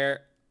almost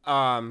there.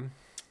 Um,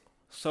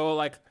 so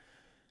like,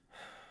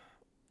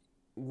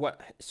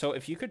 what? So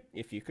if you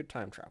could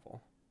time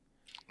travel,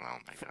 oh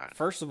my god.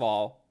 first of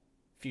all,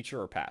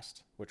 future or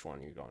past? Which one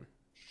are you going?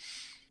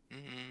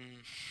 Mm,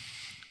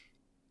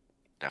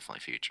 definitely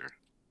future.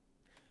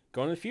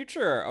 Going to the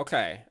future.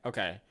 Okay.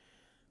 Okay.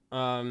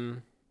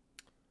 Um,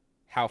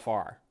 how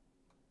far?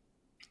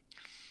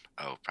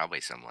 Oh,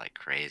 probably some like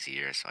crazy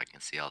year so I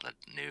can see all the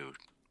new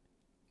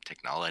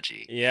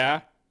technology.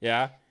 Yeah.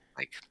 Yeah.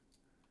 Like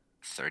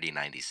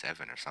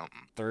 3097 or something.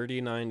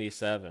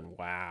 3097.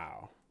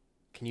 Wow.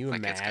 Can you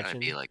Like it's gotta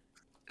be imagine like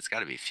it's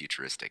gotta be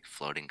futuristic.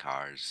 Floating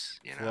cars.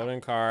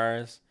 floating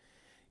cars?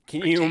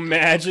 Can Like you take over the world.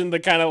 imagine the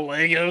kind of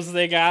Legos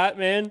they got,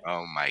 man?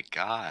 Oh my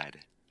god.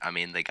 I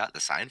mean, they got the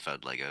Seinfeld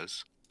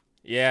Legos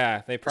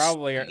Yeah, they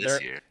probably are. in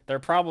this year. They're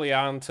probably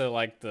on to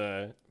like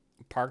the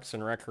Parks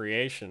and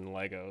Recreation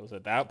Legos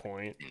at that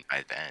point. And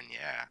by then,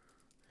 yeah.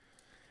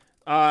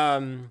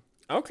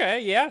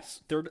 Okay,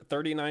 yes,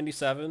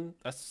 3097.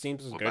 That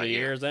seems as What good a about you?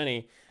 year as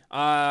any.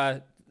 Uh,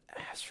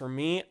 as for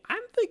me,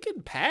 I'm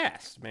thinking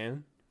past,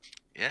 man.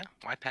 Yeah,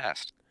 why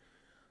past?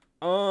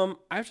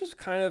 I've just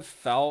kind of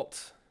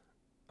felt,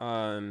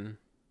 um,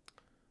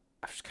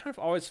 I've just kind of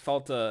always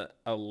felt a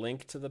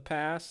link to the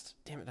past.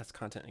 Damn it, that's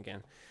content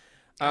again.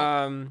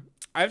 Oh,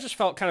 I've just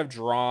felt kind of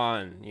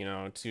drawn,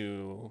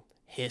 to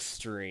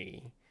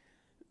history,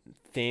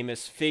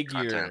 famous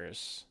content.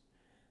 figures.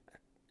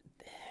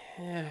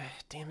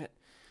 Damn it.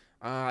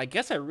 I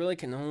guess I really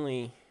can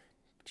only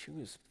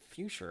choose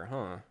future,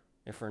 huh?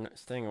 If we're not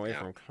staying away Yeah.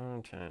 from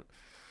content.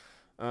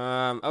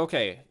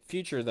 Okay,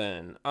 future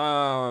then.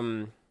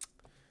 Uh,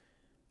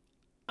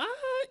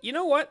 you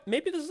know what?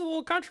 Maybe this is a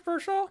little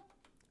controversial.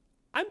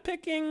 I'm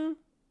picking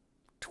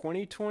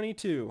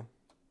 2022.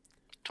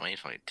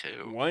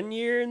 2022. 1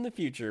 year in the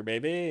future,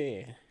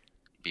 baby.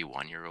 Be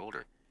 1 year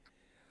older.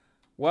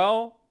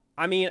 Well,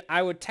 I mean,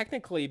 I would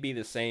technically be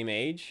the same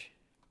age.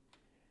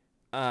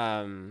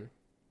 Um,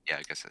 Yeah,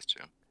 I guess that's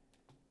true.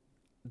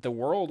 the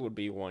world would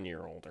be 1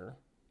 year older.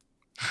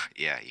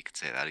 Yeah, you could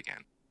say that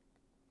again.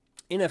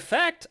 In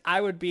effect, I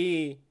would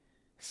be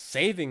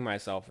saving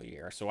myself a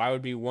year, so I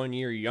would be 1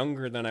 year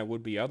younger than I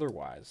would be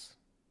otherwise.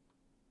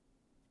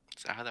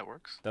 Is that how that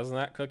works? Doesn't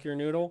that cook your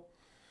noodle?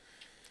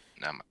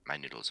 No, my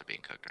noodles are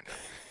being cooked right now.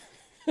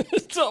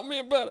 Tell me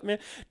about it, man.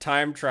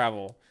 Time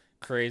travel,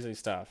 crazy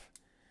stuff.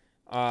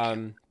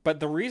 But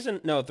the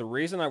reason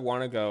I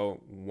want to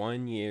go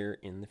 1 year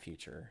in the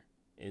future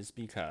is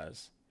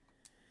because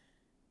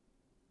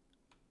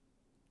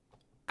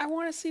I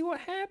want to see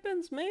what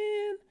happens,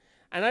 man.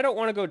 And I don't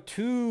want to go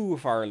too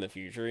far in the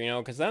future,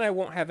 because then I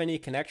won't have any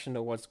connection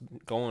to what's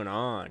going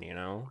on.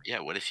 Yeah,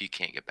 what if you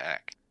can't get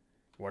back?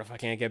 What if I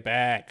can't get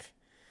back?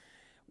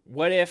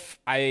 What if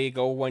I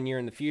go 1 year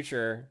in the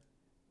future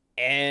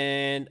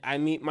and I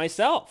meet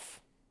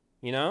myself?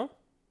 You know?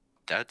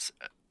 That's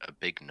a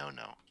big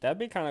no-no. That'd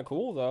be kind of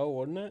cool, though,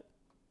 wouldn't it?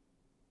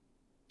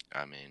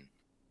 I mean,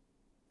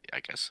 I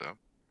guess so.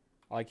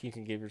 Like you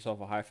can give yourself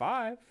a high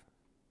five,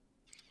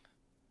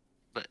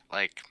 But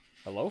like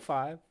a low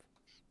five.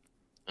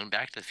 in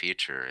Back to the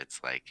Future,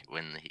 it's like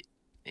when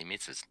he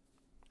meets his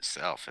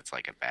self, it's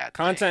like a bad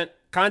thing.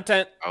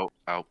 Content. Oh,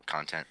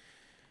 content.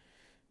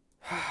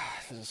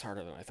 This is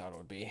harder than I thought it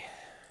would be.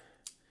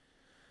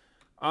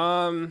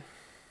 Um,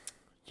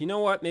 you know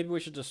what? Maybe we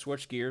should just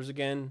switch gears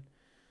again.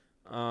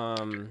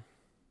 Let me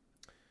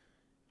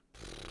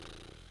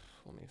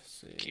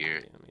see.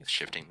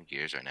 Shifting the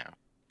gears right now.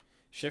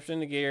 Shifting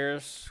the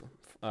gears.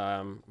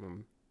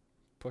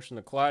 Pushing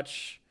the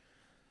clutch,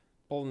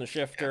 pulling the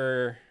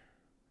shifter.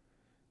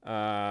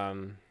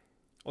 Let's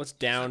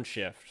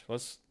downshift.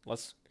 Let's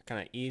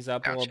kind of ease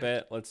up a little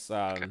bit. Let's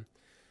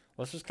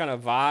just kind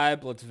of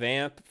vibe. Let's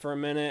vamp for a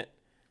minute.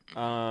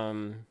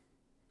 How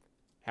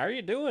are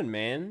you doing,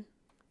 man?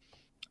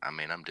 I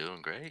mean, I'm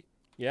doing great.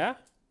 Yeah?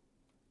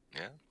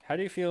 Yeah. How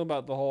do you feel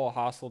about the whole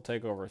hostile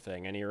takeover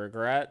thing? Any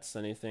regrets?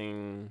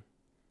 Anything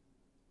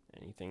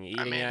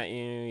eating at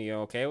you? You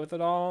okay with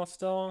it all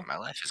still? My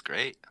life is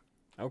great.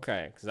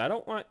 Okay, because I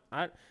don't want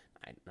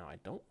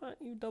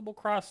you double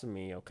crossing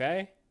me.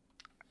 Okay.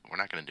 We're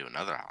not gonna do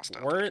another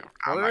hostile.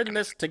 We're in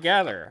this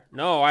together.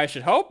 No, I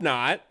should hope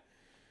not.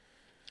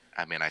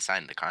 I mean, I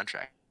signed the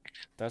contract.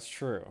 That's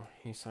true.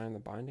 He signed the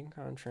binding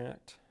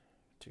contract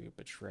to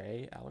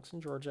betray Alex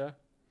and Georgia.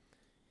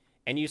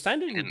 And you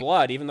signed it in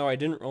blood, even though I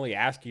didn't really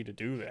ask you to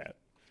do that.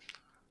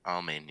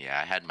 I mean, yeah,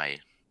 I had my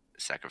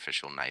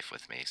sacrificial knife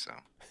with me, so.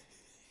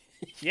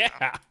 Yeah.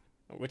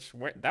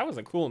 That was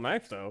a cool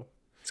knife, though.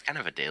 It's kind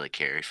of a daily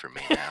carry for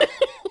me now.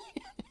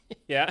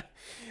 Yeah.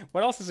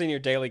 What else is in your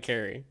daily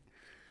carry?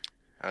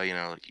 Oh,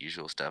 like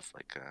usual stuff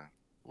like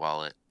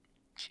wallet,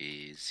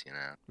 keys,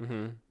 a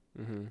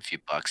few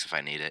bucks if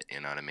I need it.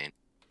 You know what I mean?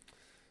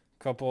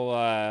 Couple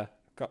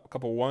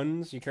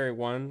ones. You carry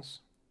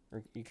ones,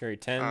 or you carry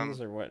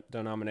tens, or what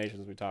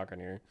denominations we talking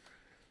here?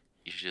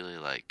 Usually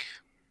like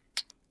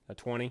a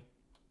 20.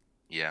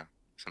 Yeah,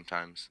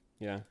 sometimes.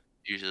 Yeah.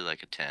 Usually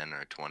like a 10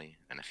 or a 20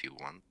 and a few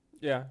ones.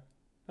 Yeah,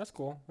 that's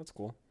cool.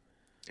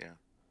 Yeah.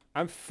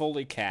 I'm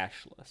fully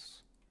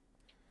cashless.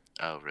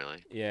 Oh,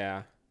 really?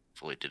 Yeah.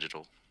 Fully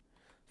digital.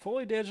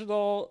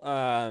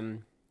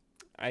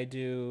 I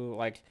do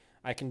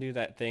I can do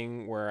that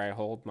thing where I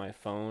hold my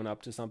phone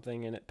up to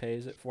something and it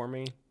pays it for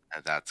me.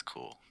 That's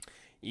cool.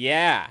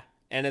 Yeah,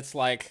 and it's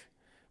like,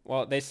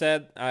 well, they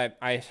said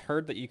I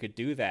heard that you could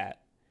do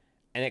that,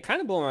 and it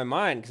kind of blew my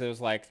mind because it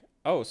was like,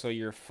 oh, so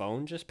your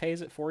phone just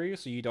pays it for you,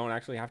 so you don't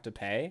actually have to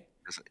pay.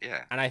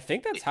 Yeah. And I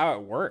think that's how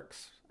it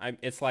works.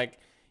 It's like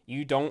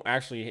you don't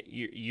actually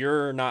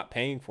you're not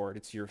paying for it;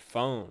 it's your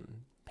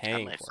phone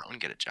paying for it. My phone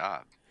get a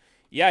job.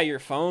 Yeah, your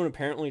phone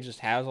apparently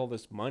just has all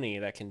this money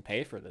that can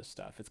pay for this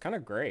stuff. It's kind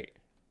of great.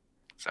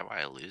 Is that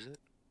why I lose it?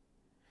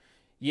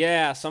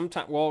 Yeah,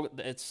 sometimes. Well,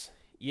 it's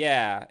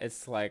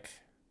like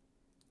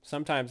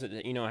sometimes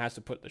it has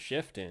to put the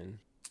shift in.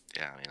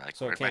 Yeah, I mean, like,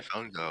 so where'd my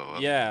phone go?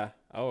 Yeah.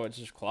 Oh, it's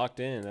just clocked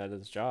in at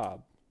its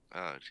job.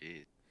 Oh,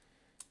 geez.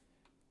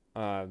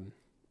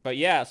 But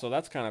yeah, so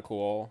that's kind of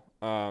cool.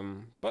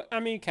 But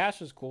I mean,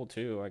 cash is cool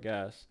too, I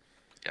guess.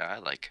 Yeah, I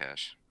like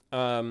cash.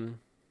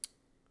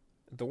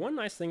 The one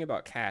nice thing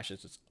about cash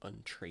is it's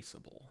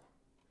untraceable.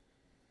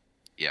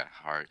 Yeah,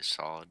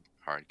 solid,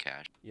 hard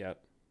cash. Yep.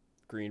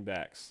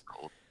 Greenbacks.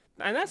 Cool.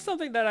 And that's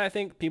something that I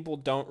think people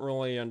don't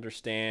really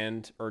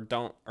understand or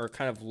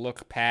kind of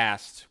look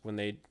past when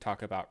they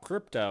talk about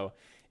crypto.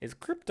 Is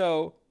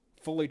crypto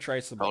fully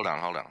traceable? Hold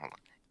on.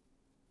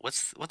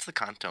 What's the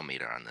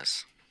contometer on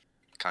this?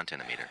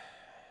 Contentometer.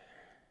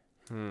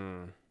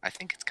 I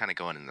think it's kind of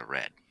going in the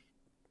red.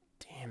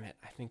 Damn it.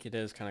 I think it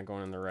is kind of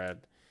going in the red.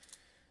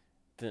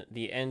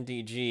 The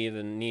NDG,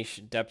 the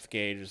niche depth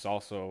gauge, is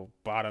also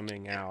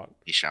bottoming Yeah. out.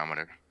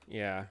 Nishometer.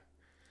 Yeah.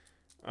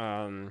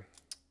 Um.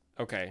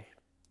 Okay.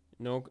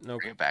 Bring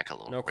it back a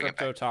little. No Bring it back.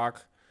 crypto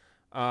talk.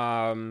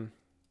 Um.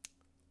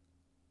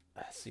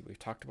 Let's see. We've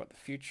talked about the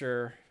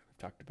future. We've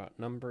talked about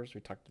numbers.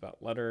 We talked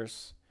about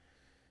letters.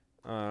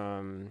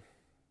 Um.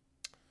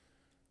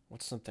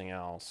 What's something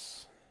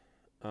else?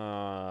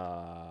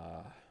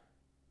 Uh.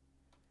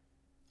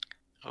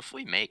 If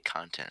we make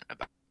content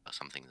about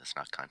something that's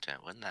not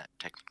content, wouldn't that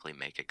technically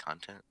make it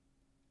content?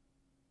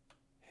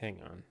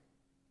 Hang on.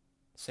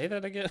 Say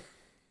that again.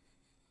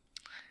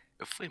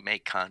 If we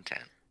make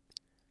content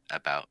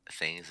about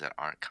things that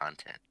aren't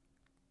content,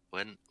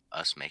 wouldn't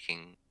us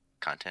making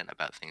content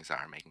about things that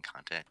aren't making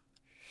content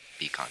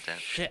be content?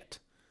 Shit.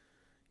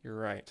 You're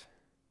right.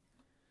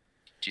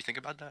 Do you think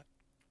about that?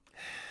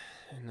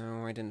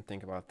 No, I didn't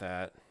think about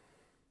that.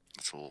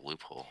 That's a little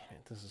loophole. Damn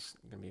it, this is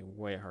gonna be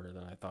way harder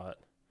than I thought.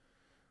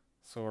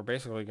 So we're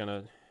basically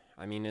gonna.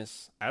 I mean,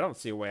 I don't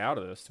see a way out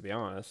of this, to be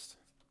honest.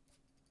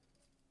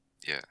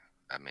 Yeah,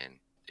 I mean,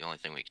 the only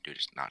thing we can do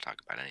is not talk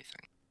about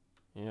anything.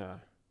 Yeah.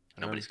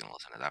 Nobody's gonna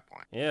listen at that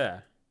point. Yeah.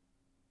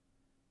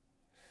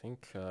 I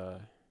think.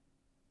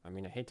 I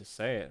mean, I hate to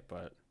say it,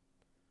 but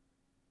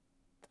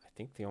I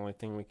think the only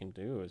thing we can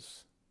do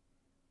is,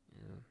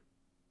 you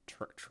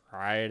know,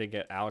 try to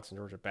get Alex and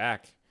Georgia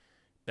back,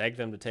 beg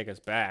them to take us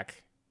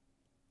back,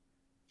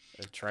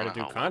 and try I to don't do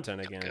know how content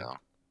well we again. go.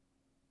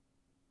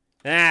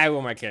 Nah, who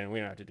am I kidding? We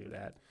don't have to do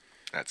that.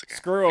 That's okay.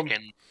 Screw We them.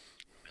 can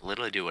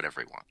literally do whatever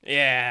we want.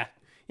 Yeah.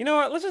 You know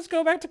what? Let's just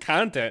go back to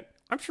content.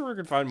 I'm sure we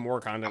could find more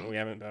content we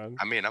haven't done.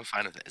 I mean, I'm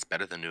fine with it. It's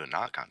better than doing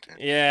not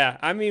content. Yeah,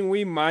 I mean,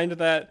 we mined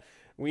that.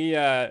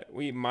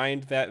 We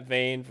mined that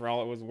vein for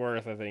all it was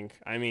worth. I think.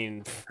 I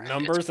mean,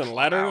 numbers and plumb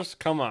out. letters.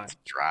 Come on. It's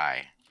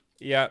dry.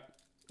 Yep,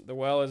 the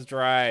well is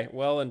dry.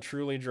 Well and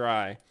truly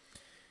dry.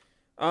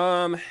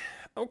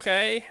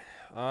 Okay.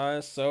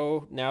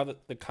 So now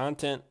that the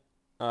content,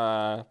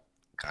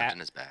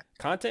 Content is back.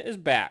 content is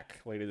back,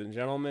 ladies and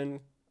gentlemen.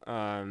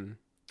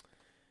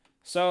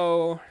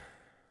 So,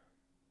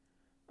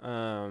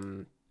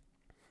 um,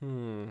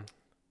 hmm.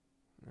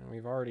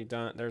 We've already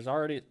done. There's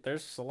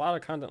a lot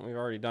of content we've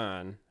already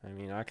done. I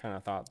mean, I kind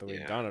of thought that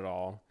we've done it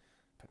all,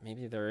 but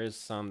maybe there is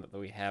some that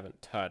we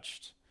haven't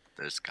touched.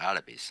 There's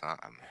gotta be some.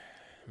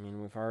 I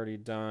mean, we've already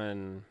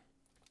done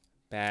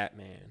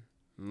Batman,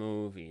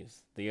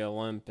 movies, the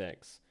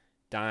Olympics,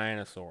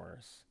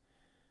 dinosaurs,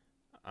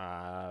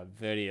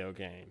 video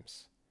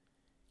games.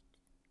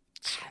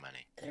 So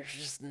many. There's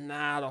just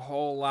not a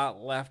whole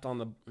lot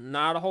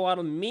not a whole lot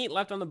of meat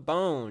left on the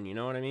bone. You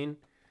know what I mean?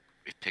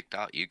 We picked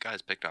out. You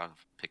guys picked off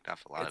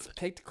a lot It's of it.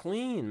 picked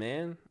clean,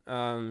 man.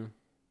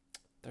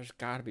 There's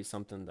got to be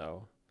something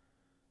though.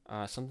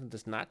 Something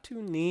that's not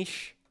too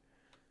niche.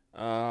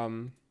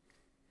 Um,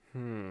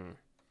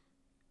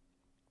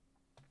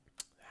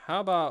 How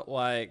about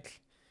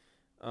like,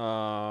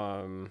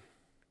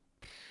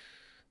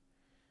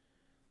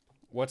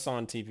 what's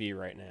on TV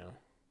right now?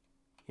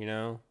 You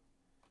know,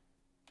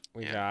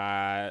 we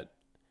got.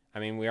 I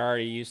mean, we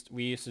used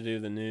to do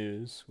the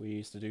news. We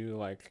used to do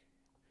like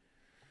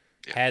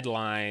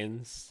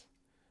headlines.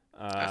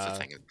 That's a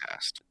thing of the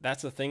past.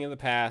 That's a thing of the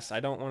past. I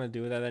don't want to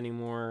do that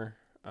anymore.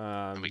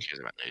 Nobody cares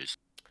about news.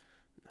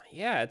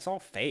 Yeah, it's all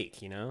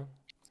fake, you know?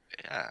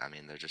 Yeah, I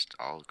mean, they're just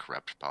all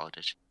corrupt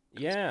politicians.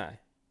 Yeah.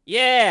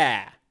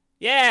 Yeah.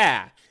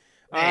 Yeah.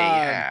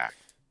 Hey,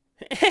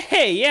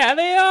 Hey, yeah,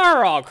 they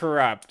are all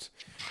corrupt.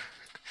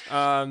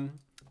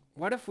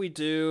 What if we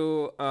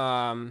do,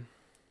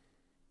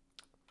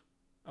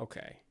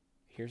 okay,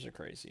 here's a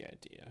crazy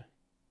idea.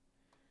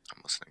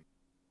 I'm listening.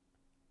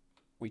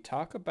 We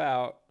talk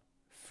about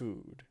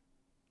food.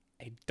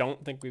 I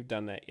don't think we've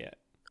done that yet.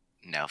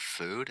 Now,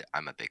 food,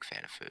 I'm a big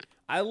fan of food.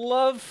 I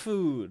love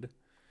food.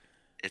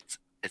 It's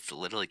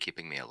literally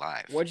keeping me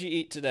alive. What'd you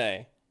eat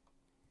today?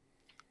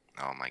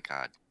 Oh my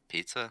god.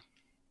 Pizza?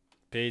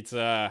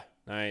 Pizza.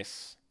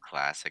 Nice.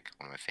 Classic.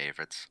 One of my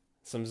favorites.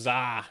 Some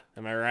za.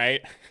 Am I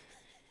right?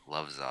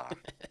 Love za.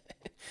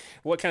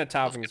 What kind of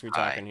toppings we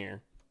talking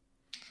here?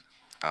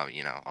 Oh,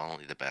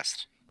 only the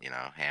best.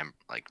 Ham,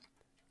 like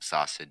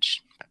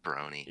sausage,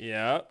 pepperoni.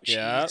 Yep. Cheese,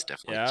 Yep.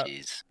 definitely Yep.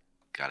 cheese.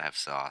 Gotta have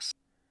sauce.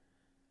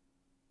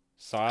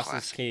 Sauce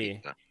Classic is key.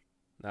 pizza.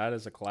 That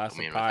is a classic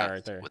I mean, pie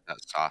right there. Without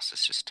sauce,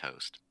 it's just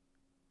toast.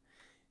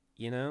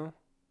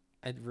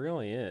 It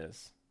really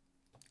is.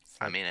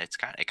 I mean, it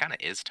kind of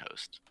is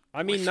toast.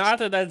 I mean, not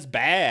that that's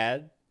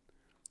bad.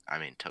 I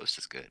mean, toast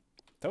is good.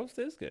 Toast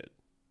is good.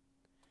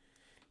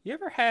 You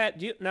ever had?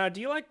 Do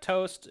you like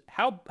toast?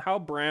 How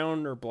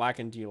brown or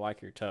blackened do you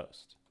like your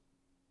toast?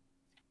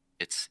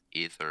 It's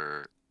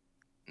either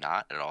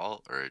not at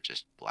all or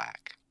just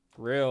black.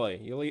 Really?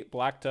 You'll eat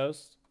black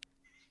toast?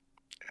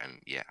 And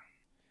yeah.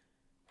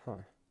 Huh.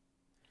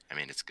 I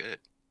mean, it's good.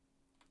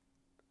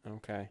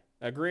 Okay.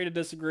 Agree to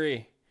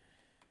disagree.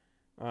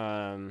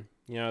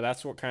 You know,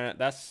 that's what kind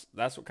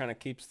of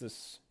keeps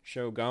this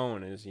show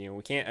going. Is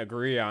we can't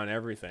agree on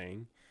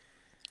everything.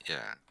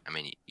 Yeah. I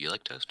mean, you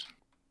like toast?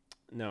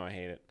 No, I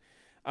hate it.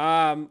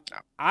 Oh,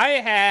 I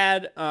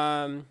had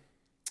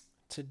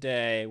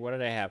today. What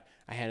did I have?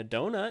 I had a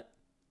donut.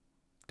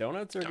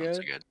 Donuts are donuts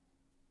good. are good.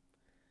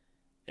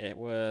 It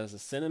was a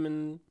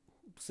cinnamon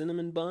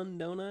bun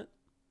donut.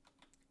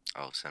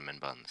 Oh, cinnamon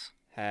buns.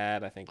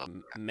 Had I think Love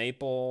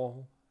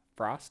maple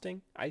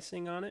frosting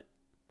icing on it.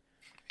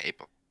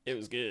 maple. It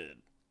was good.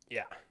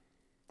 Yeah.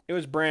 It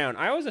was brown.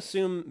 I always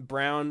assume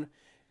brown.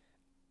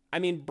 I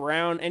mean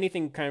brown.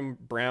 Anything kind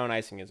of brown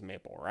icing is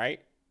maple, right?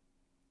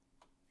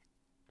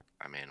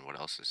 I mean, what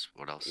else is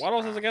What else is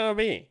it brown? gonna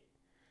be?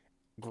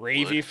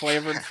 Gravy Wood.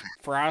 flavored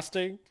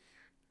frosting.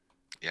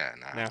 Yeah,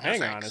 no, Now no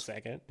hang on a thanks.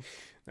 second.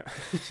 No.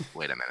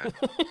 Wait a minute.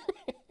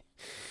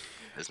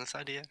 Business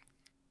idea?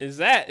 Is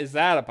that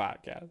a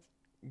podcast?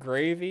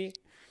 Gravy?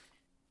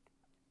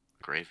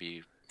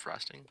 Gravy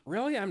frosting?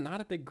 Really, I'm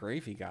not a big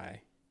gravy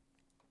guy.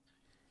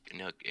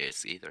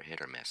 It's either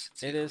hit or miss.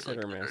 It's It either is really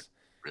hit or good or miss.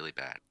 really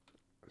bad.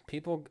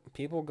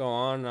 People go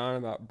on and on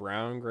about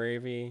brown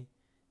gravy.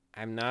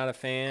 I'm not a Brown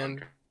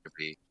fan.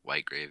 gravy,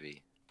 white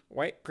gravy.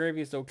 White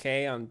gravy is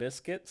okay on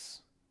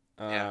biscuits.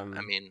 Yeah, I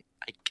Um, mean,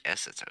 I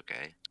guess it's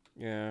okay.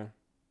 yeah.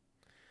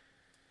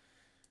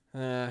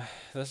 Uh,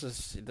 this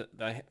is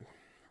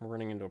we're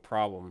running into a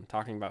problem.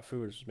 Talking about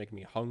food is just making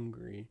me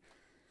hungry.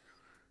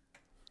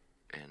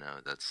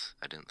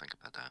 I didn't think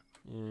about that.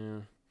 Yeah.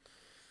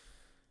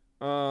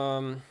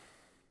 Um,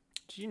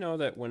 do you know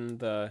that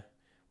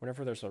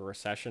whenever there's a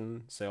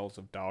recession, sales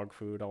of dog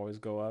food always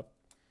go up?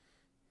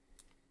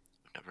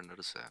 Never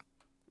noticed that.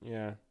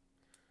 Yeah,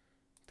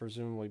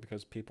 presumably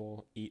because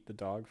people eat the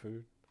dog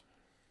food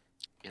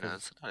because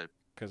That's not a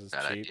it's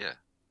bad cheap. idea.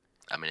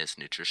 I mean, it's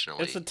It's a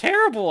nutritionally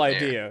terrible there.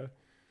 idea.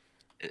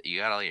 You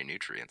got all your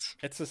nutrients.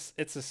 It's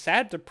a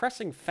sad,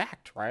 depressing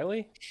fact,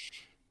 Riley.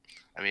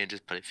 I mean,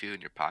 just put a few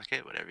in your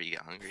pocket. Whenever you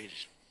get hungry,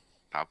 just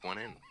pop one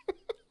in.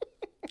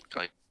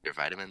 Got your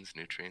vitamins,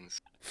 nutrients.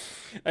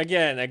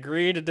 Again,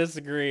 agree to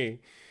disagree.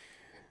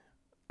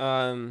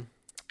 Um,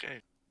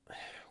 Okay.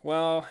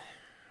 well,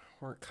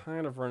 we're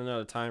kind of running out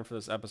of time for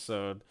this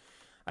episode.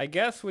 I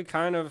guess we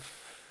kind of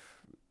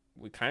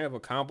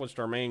accomplished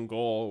our main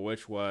goal,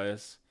 which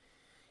was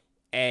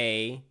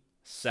A,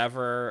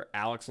 sever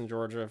Alex and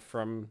Georgia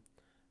from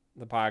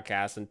the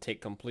podcast and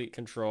take complete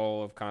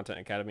control of Content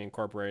Academy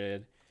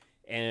Incorporated,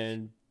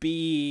 and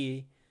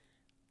B,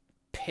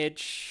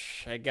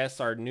 pitch, I guess,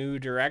 our new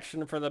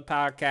direction for the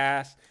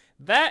podcast.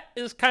 That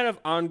is kind of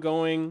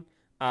ongoing.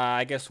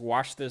 I guess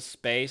watch this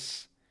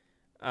space.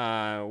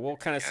 We'll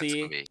kind of Yeah,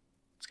 see.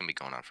 it's gonna be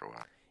going on for a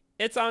while.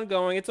 It's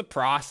ongoing. It's a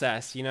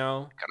process, you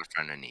know. Gotta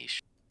find a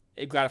niche.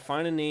 You've got to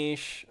find a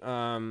niche.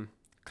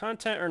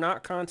 Content or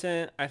not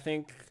content, I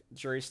think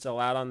jury's still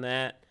out on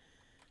that.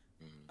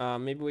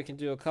 Mm, Maybe we can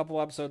do a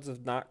couple episodes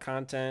of not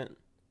content,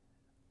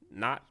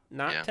 not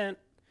yeah. tent.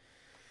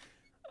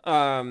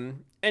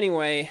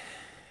 Anyway,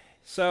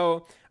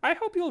 so I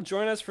hope you'll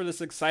join us for this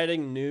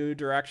exciting new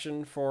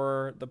direction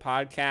for the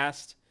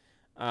podcast.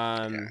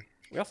 Yeah.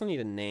 We also need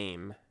a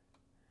name.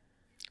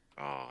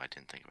 Oh, I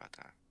didn't think about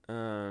that.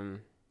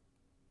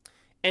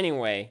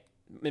 Anyway,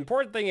 the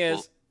important thing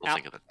is We'll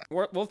think about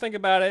that. we'll think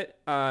about it.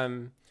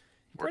 Important thing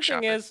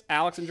Workshop it. is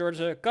Alex and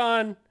Georgia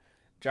gone.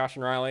 Josh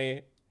and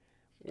Riley,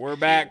 we're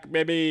back,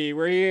 baby.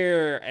 We're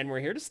here, and we're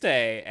here to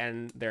stay.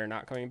 And they're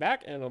not coming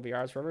back, and it'll be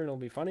ours forever, and it'll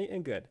be funny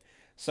and good.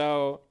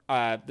 So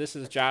this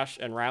is Josh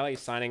and Riley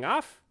signing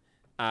off,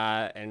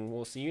 and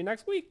we'll see you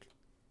next week.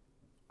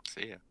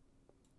 See ya.